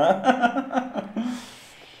 old Pommer.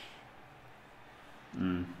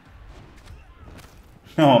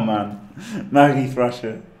 Oh man, Maggie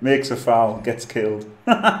Thrasher makes a foul, gets killed.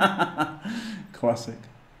 Classic.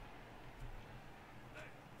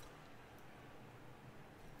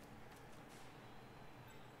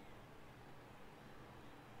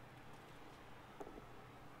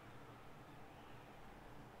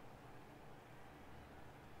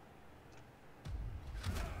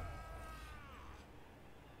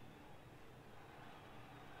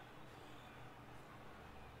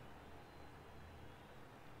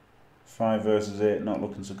 Five versus 8, not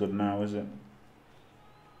looking so good now, is it?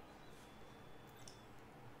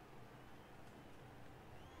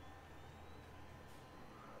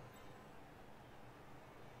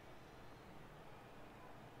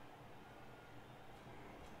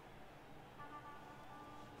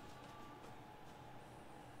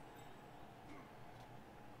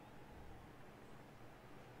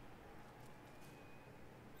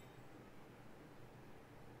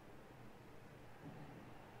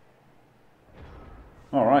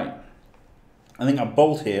 Alright, I think I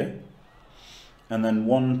bolt here, and then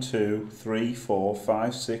 1, 2, 3, 4,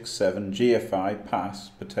 5, 6, 7, GFI, pass,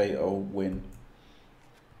 potato, win.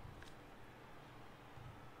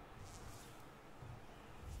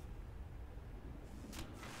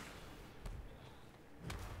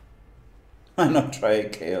 I'm not trying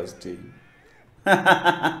Chaos team.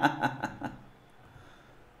 Pass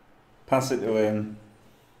it to him,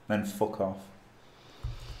 then fuck off.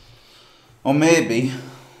 Or maybe he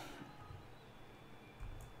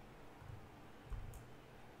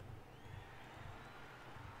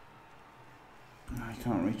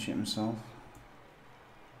can't reach it himself.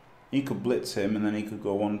 He could blitz him and then he could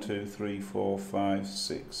go 1, 2, 3, 4, 5,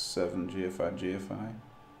 6, 7, GFI, GFI.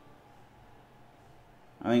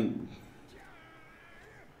 I think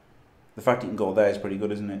the fact he can go there is pretty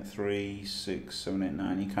good, isn't it? 3, 6, 7, 8,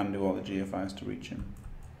 9. He can do all the GFIs to reach him.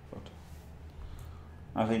 But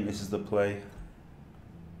I think this is the play.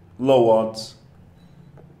 Low odds,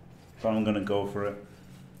 but I'm going to go for it.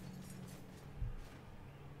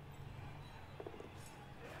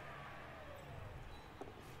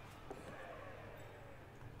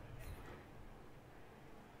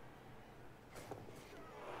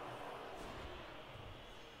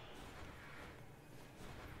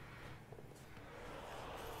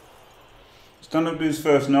 Stand up to his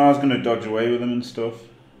first. No, I was going to dodge away with him and stuff.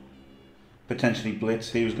 Potentially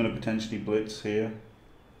blitz. He was going to potentially blitz here.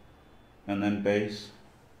 And then base.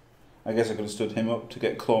 I guess I could have stood him up to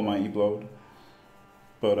get Claw Mighty blowed.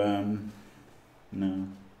 But, no.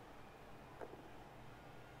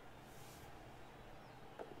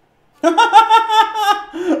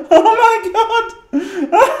 Oh my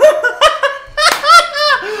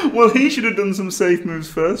god! Well, he should have done some safe moves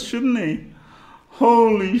first, shouldn't he?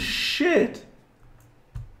 Holy shit!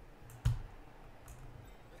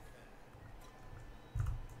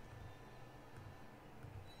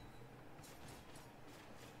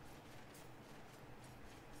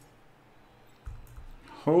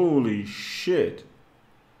 Holy shit.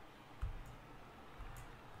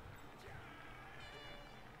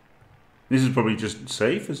 This is probably just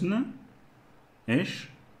safe, isn't it? Ish.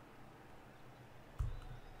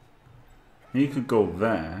 He could go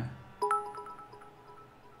there.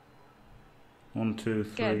 1, 2,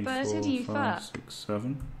 3, 4, 5, 6,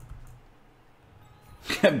 7.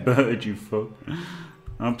 Get bird, you fuck.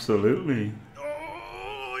 Absolutely.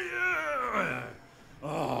 Oh, yeah!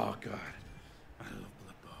 Oh, God. I love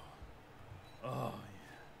Blippo. Oh,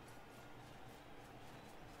 yeah.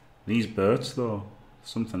 These birds, though,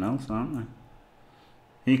 something else, aren't they?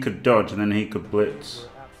 He could dodge and then he could blitz. We're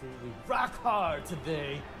absolutely rock hard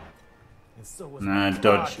today. And so was Nah, my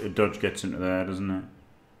dodge. truck. Dodge gets into there, doesn't it?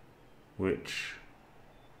 Which...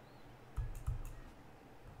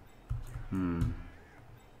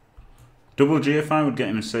 Double GFI would get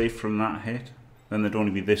him safe from that hit. Then there'd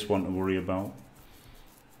only be this one to worry about.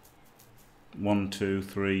 1, 2,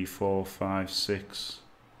 3, 4, 5, 6,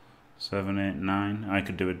 7, 8, 9. I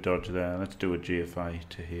could do a dodge there. Let's do a GFI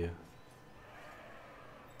to here.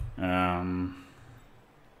 1,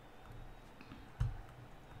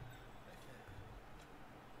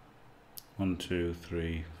 2,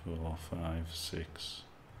 3, 4, 5, 6.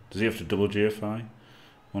 Does he have to double GFI?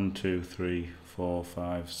 1, 2, 3, 4,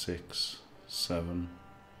 5, 6, 7,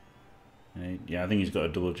 8. Yeah, I think he's got a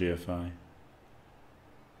double GFI.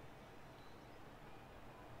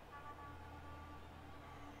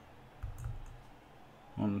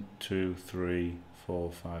 One, 2, 3,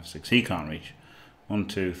 4, 5, 6. He can't reach. 1,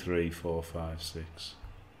 2, 3, 4, 5, 6.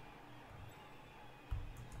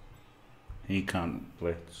 He can't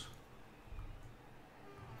blitz.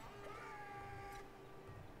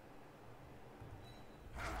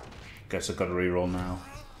 Guess I've got to reroll now.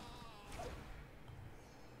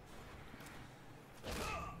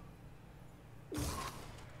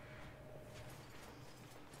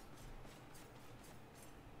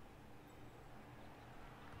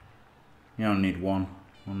 Yeah, I need one.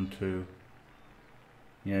 1, 2.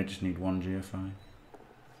 Yeah, I just need one GFI.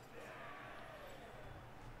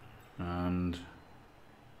 And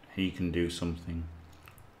he can do something.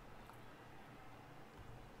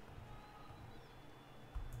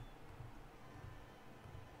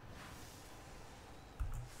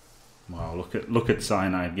 Wow, look at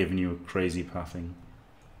Cyanide giving you a crazy pathing.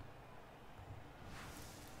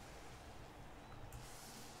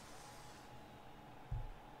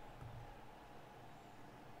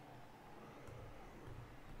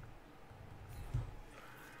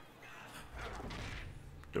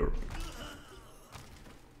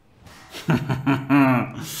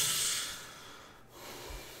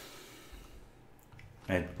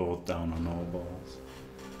 Head both down on all balls.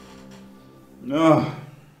 No.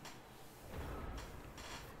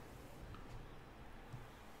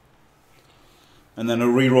 And then a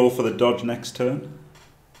reroll for the dodge next turn.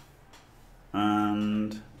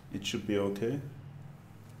 And it should be okay.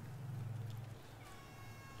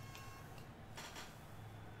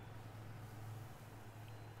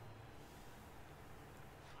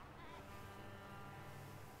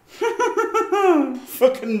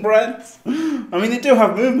 Fucking BRETS. I mean, they do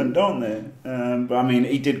have movement, don't they? But I mean,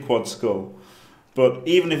 he did quad skull. But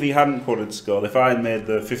even if he hadn't quadded skull, if I had made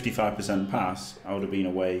the 55% pass, I would have been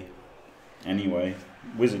away anyway.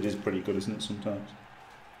 Wizard is pretty good, isn't it, sometimes?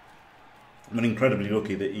 I'm incredibly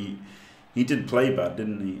lucky that he did play bad,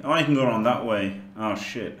 didn't he? Oh, I can go around that way. Oh,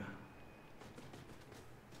 shit.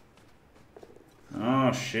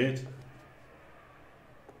 Oh, shit.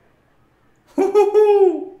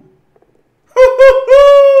 Hoo-hoo-hoo!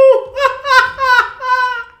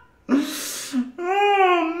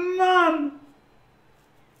 Oh, man.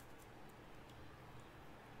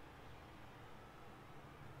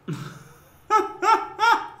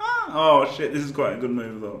 Oh, shit, this is quite a good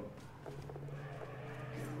move, though.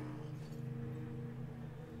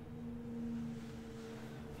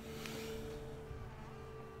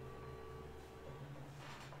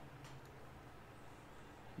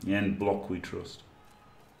 Yeah, and block we trust.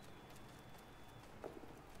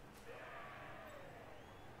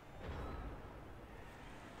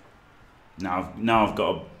 Now I've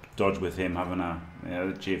got to dodge with him, haven't I? Yeah,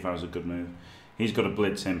 the GFI was a good move. He's got to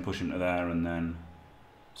blitz him, push him to there, and then...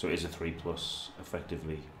 So it is a 3+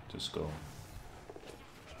 effectively to score.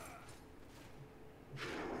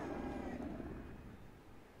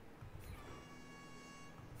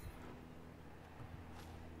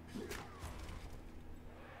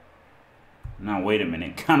 Now wait a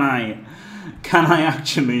minute. Can I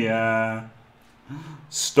actually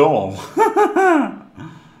stall?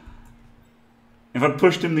 If I'd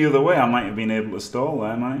pushed him the other way, I might have been able to stall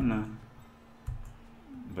there, mightn't I?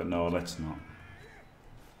 But no, let's not.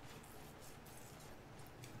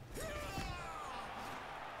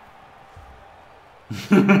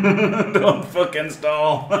 Don't fucking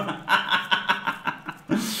stall.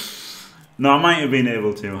 No, I might have been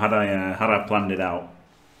able to had I planned it out.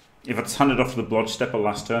 If I'd handed off the Blodge Stepper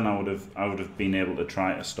last turn, I would have been able to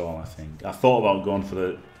try to stall. I think I thought about going for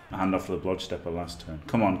the hand off for the Blodge Stepper last turn.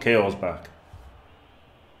 Come on, KO's back.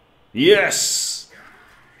 Yes.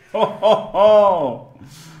 Ho ho ho!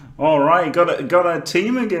 All right, got a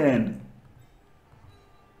team again.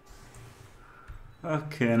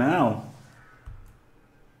 Okay, now.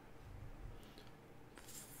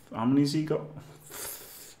 How many's he got?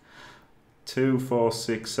 2, 4,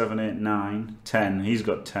 6, 7, 8, 9, 10. He's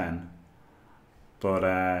got 10. But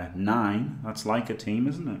 9, that's like a team,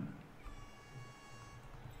 isn't it?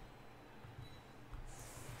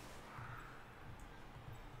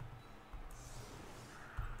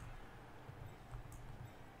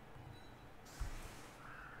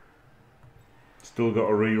 Still got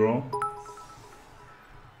a reroll.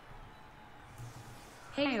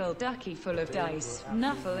 Hail, ducky full of dice,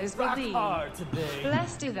 Nuffle is with thee. Hard today.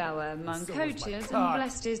 Blessed is our among So is my coaches, and card.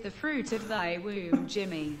 blessed is the fruit of thy womb,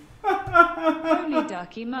 Jimmy. Holy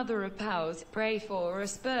ducky mother of powers, pray for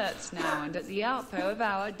us spurts now and at the outpour of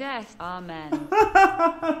our death. Amen.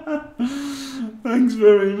 Thanks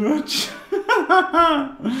very much.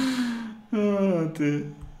 Oh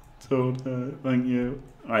dear. Told her. Thank you.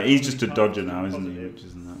 Right, he's just a dodger now, isn't he? Which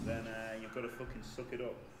isn't that. Then you've got to fucking suck it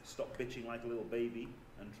up. Stop pitching like a little baby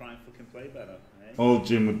and try and fucking play better. Eh? Old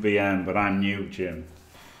Jim would be but I'm new Jim.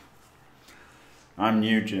 I'm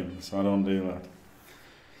new Jim, so I don't do that.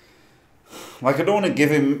 Like, I don't want to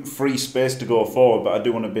give him free space to go forward, but I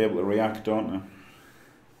do want to be able to react, don't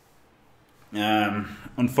I?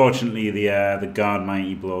 Unfortunately, the guard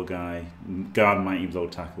mighty blow tackle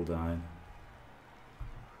died.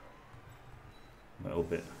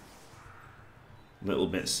 Little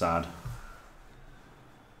bit sad.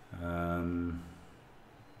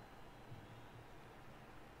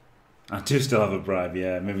 I do still have a bribe,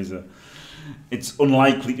 yeah. Maybe it's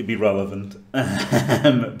unlikely to be relevant,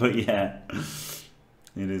 but yeah,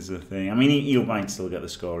 it is a thing. I mean, he might still get the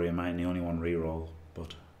score. He might only one reroll,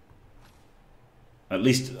 but at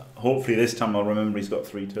least, hopefully, this time I'll remember he's got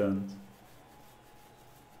 3 turns.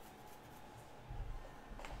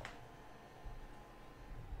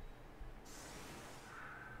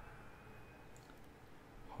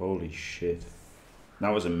 Holy shit. That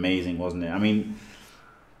was amazing, wasn't it? I mean,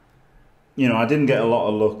 you know, I didn't get a lot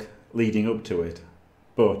of luck leading up to it,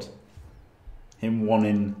 but him 1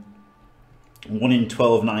 in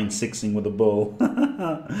 12 9 6ing with a bull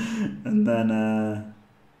and then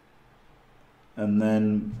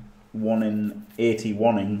 1 in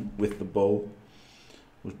 81ing with the bull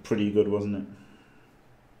was pretty good, wasn't it?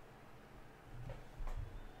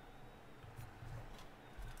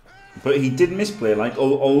 But he did misplay, like,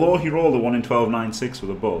 although he rolled a 1 in 12 9 6 with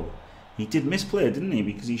a bull, he did misplay, didn't he?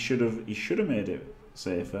 Because he should have made it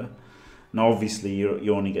safer. Now, obviously,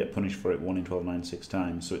 you only get punished for it 1 in 12 9 6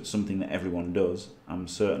 times, so it's something that everyone does. I'm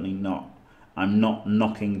not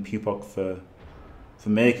knocking Pupok for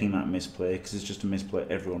making that misplay, because it's just a misplay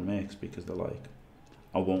everyone makes, because they're like,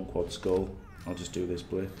 I won't quad skull, I'll just do this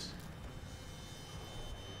blitz.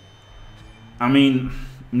 I mean,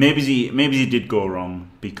 maybe he did go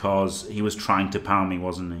wrong because he was trying to power me,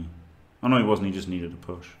 wasn't he? Oh no, he wasn't. He just needed a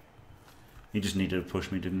push. He just needed to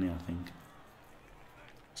push me, didn't he? I think.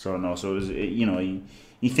 So no, so it was, you know, he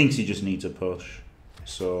thinks he just needs a push,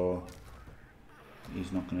 so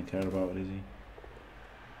he's not going to care about it, is he?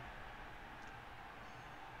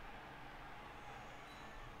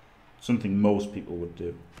 Something most people would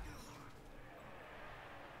do.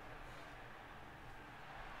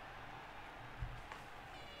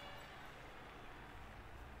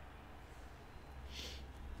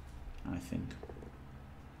 I think.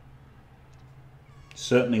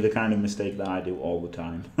 Certainly the kind of mistake that I do all the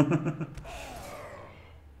time.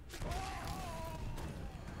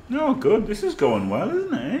 Oh, good. This is going well,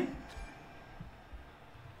 isn't it?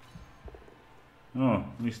 Oh,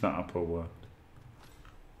 at least that apple worked.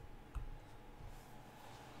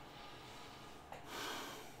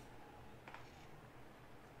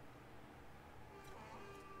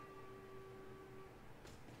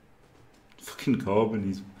 Fucking Corbin,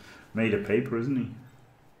 he's made of paper, isn't he?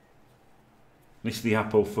 At least the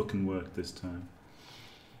apple fucking worked this time.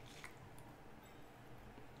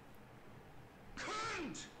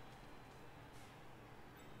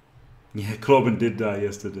 Yeah, Corbin did die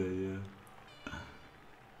yesterday, yeah.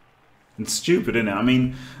 It's stupid, isn't it? I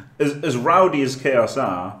mean, as rowdy as Chaos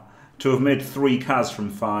are, to have made 3 Kaz from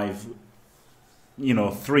 5, you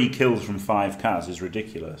know, 3 kills from 5 Kaz is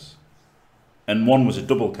ridiculous. And 1 was a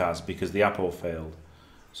double Kaz because the Apo failed.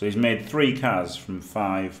 So he's made 3 Kaz from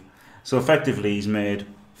 5. So effectively he's made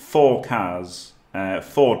 4 Kaz,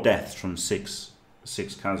 4 deaths from 6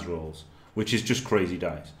 Kaz rolls, which is just crazy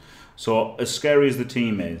dice. So as scary as the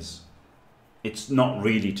team is, it's not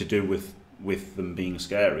really to do with them being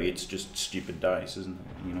scary. It's just stupid dice, isn't it?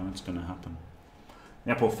 You know, it's going to happen.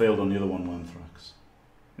 The Apple failed on the other one, Lanthrax.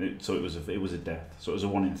 So it was a death. So it was a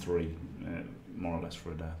 1 in 3, more or less,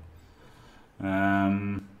 for a death.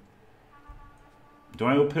 Do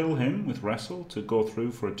I uphill him with wrestle to go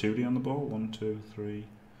through for a 2D on the ball? 1, 2, 3,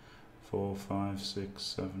 4, 5, 6,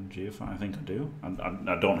 7 GFI. I think I do.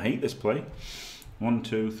 I don't hate this play. 1,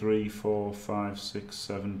 2, 3, 4, 5, 6,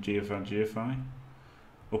 7 GFI.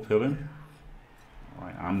 Uphill him.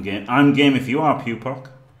 Right, I'm game. I'm game if you are, Pupok.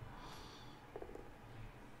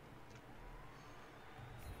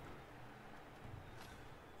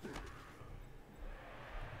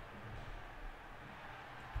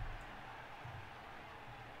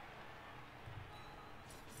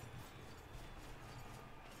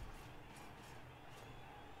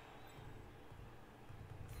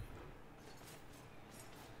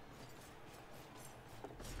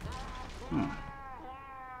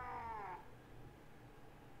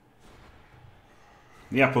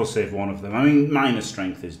 The Apple saved one of them. I mean, minor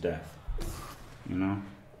strength is death. You know?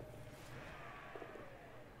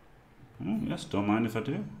 Oh, yes, don't mind if I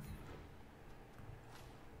do.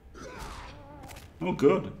 Oh,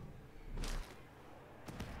 good.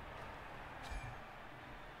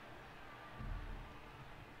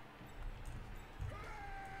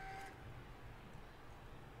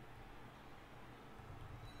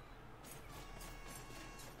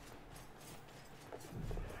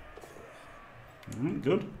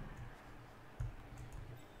 Good.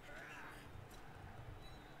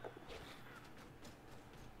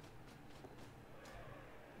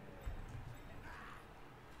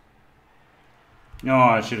 Oh,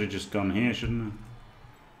 I should have just gone here, shouldn't I?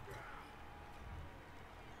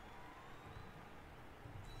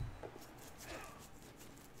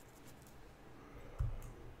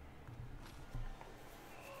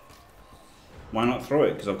 Why not throw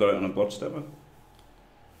it? Because I've got it on a blood stepper.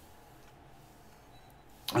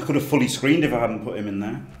 I could have fully screened if I hadn't put him in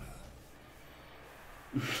there.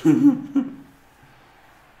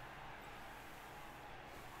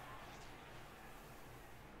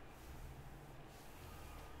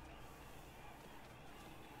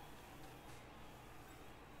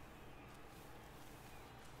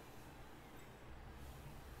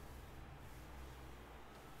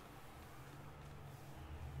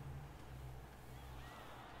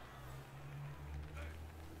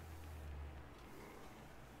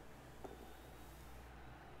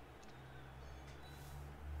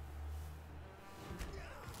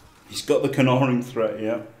 He's got the canoring threat,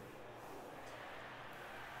 yeah.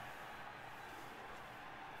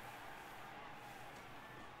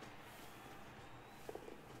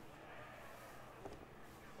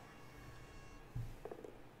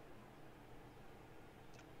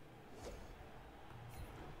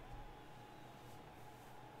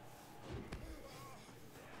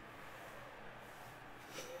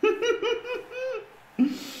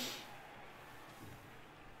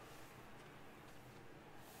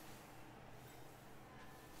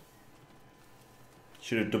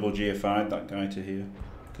 Should have double GFI'd that guy to here,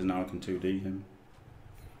 because now I can 2D him.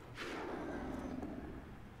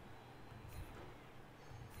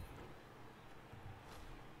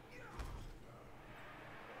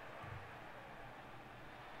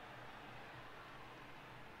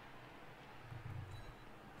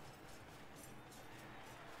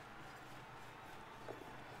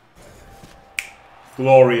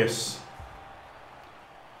 Glorious.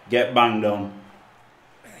 Get banged on.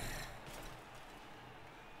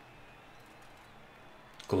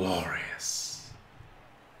 Glorious.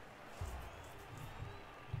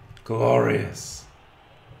 Glorious.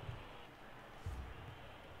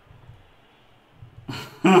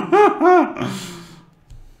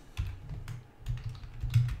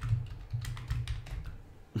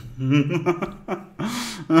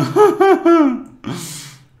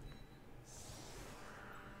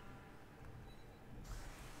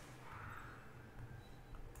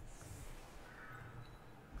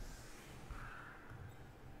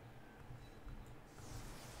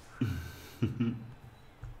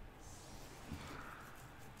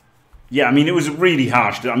 Yeah, I mean, it was really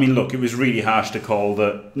harsh. I mean, look, it was really harsh to call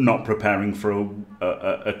the not preparing for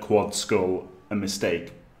a quad skull a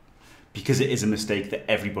mistake, because it is a mistake that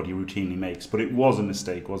everybody routinely makes. But it was a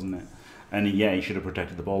mistake, wasn't it? And yeah, he should have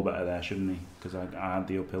protected the ball better there, shouldn't he? Because I had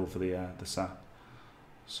the uphill for the sap.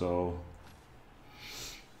 So,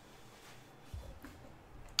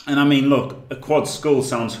 and I mean, look, a quad skull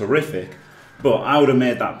sounds horrific, but I would have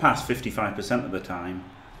made that pass 55% of the time,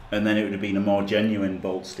 and then it would have been a more genuine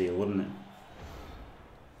bolt steal, wouldn't it?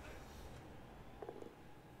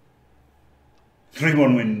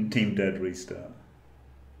 3-1 win, team dead, restart.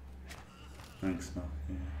 Thanks, Mark.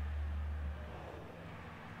 Yeah.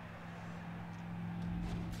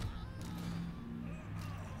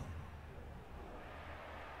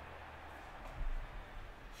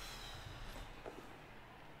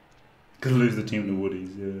 Gonna lose the team to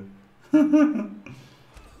Woodies, yeah.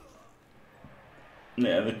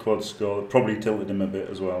 Yeah, the quad score probably tilted him a bit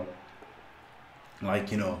as well.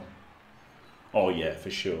 Like, you know. Oh yeah,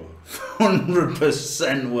 for sure.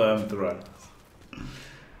 100% worm threats.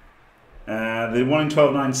 The 1 in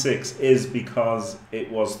 12.96 is because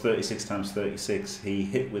it was 36 times 36. He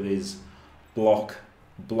hit with his block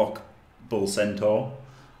bull centaur.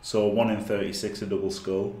 So 1 in 36, a double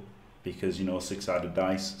skull. Because, you know, 6-sided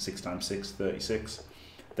dice, 6 times 6, 36.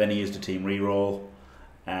 Then he used a team reroll.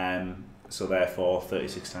 So therefore,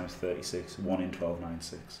 36 times 36, 1 in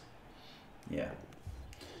 12.96. Yeah.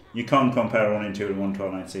 You can't compare 1 in 2 to 1 in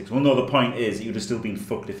 12.96. Well, no, the point is, you'd have still been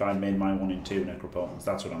fucked if I'd made my 1 in 2 necropotence.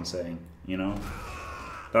 That's what I'm saying, you know?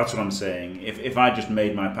 That's what I'm saying. If I just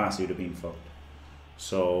made my pass, you'd have been fucked.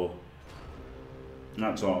 So,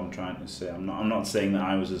 that's all I'm trying to say. I'm not saying that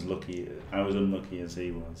I was unlucky as he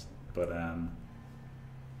was. But,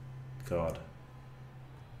 God.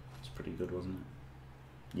 It's pretty good, wasn't it?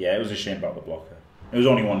 Yeah, it was a shame about the blocker. It was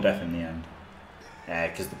only 1 death in the end.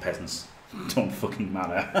 Because the peasants don't fucking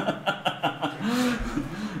matter.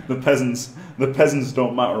 The peasants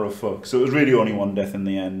don't matter a fuck. So it was really only 1 death in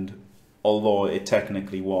the end. Although it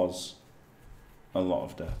technically was a lot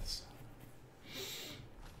of deaths.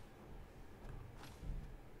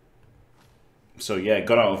 So yeah,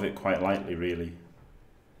 got out of it quite lightly, really.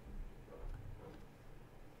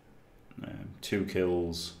 2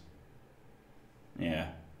 kills,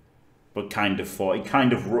 yeah, but kind of 4. He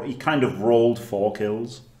kind of rolled 4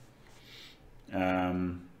 kills,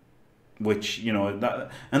 which, you know,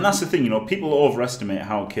 and that's the thing, you know, people overestimate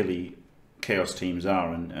how killy chaos teams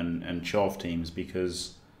are and Chorf teams,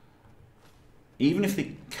 because even if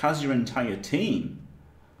they cas your entire team,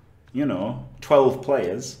 you know, 12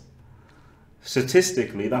 players,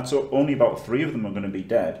 statistically that's only about 3 of them are going to be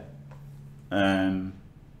dead,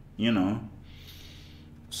 you know.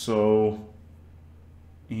 So,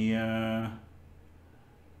 yeah,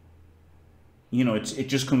 you know, it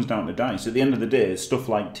just comes down to dice. At the end of the day, stuff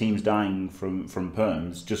like teams dying from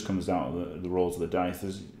perms just comes down to the rolls of the dice.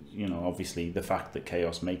 There's, you know, obviously the fact that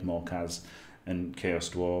Chaos make more cas and Chaos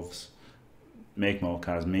Dwarfs make more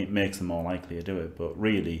cas makes them more likely to do it. But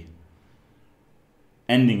really,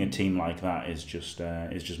 ending a team like that is just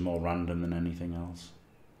more random than anything else.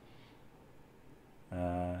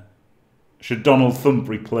 Should Donald Thump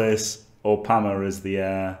replace Opama as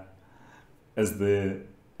the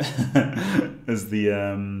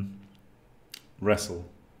wrestle?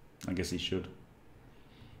 I guess he should.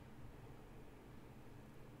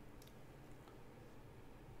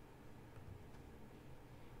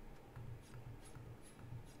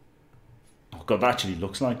 Oh God, that actually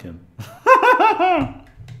looks like him.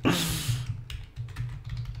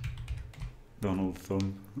 Donald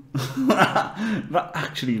Thumb. That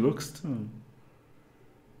actually looks to him.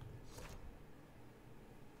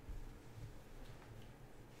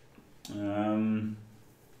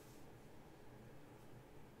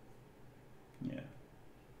 Yeah.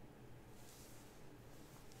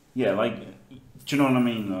 Yeah, like, do you know what I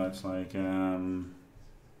mean though? It's like,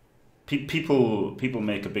 people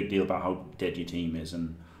make a big deal about how dead your team is,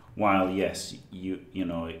 and while yes, you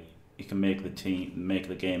know, it can make the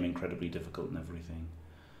game incredibly difficult and everything.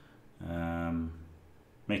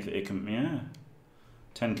 It can, yeah,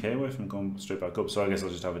 10k away from going straight back up. So I guess I'll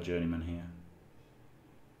just have a journeyman here.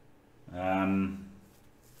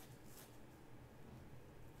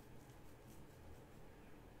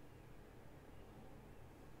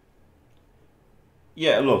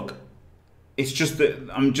 Yeah, look, it's just that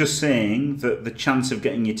I'm just saying that the chance of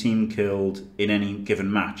getting your team killed in any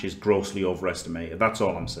given match is grossly overestimated. That's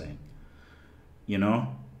all I'm saying. You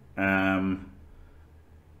know?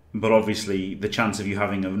 But obviously the chance of you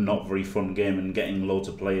having a not very fun game and getting loads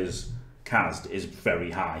of players cast is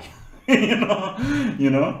very high. you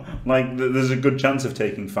know, like there's a good chance of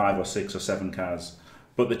taking 5 or 6 or 7 cars,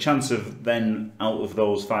 but the chance of then out of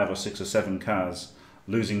those 5 or 6 or 7 cars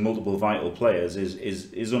losing multiple vital players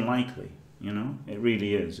is unlikely. You know, it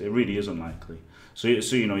really is. It really is unlikely. So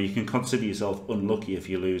you know, you can consider yourself unlucky if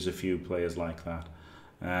you lose a few players like that.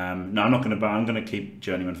 No, I'm not going to. I'm going to keep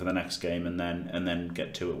Journeyman for the next game, and then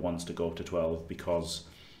get 2 at once to go up to 12, because,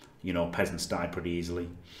 you know, peasants die pretty easily.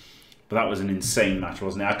 But that was an insane match,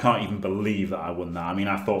 wasn't it? I can't even believe that I won that. I mean,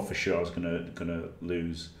 I thought for sure I was gonna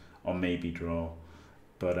lose or maybe draw,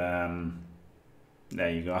 but there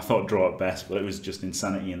you go. I thought draw at best, but it was just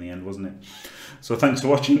insanity in the end, wasn't it? So thanks for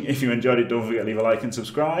watching. If you enjoyed it, don't forget to leave a like and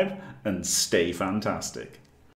subscribe, and stay fantastic.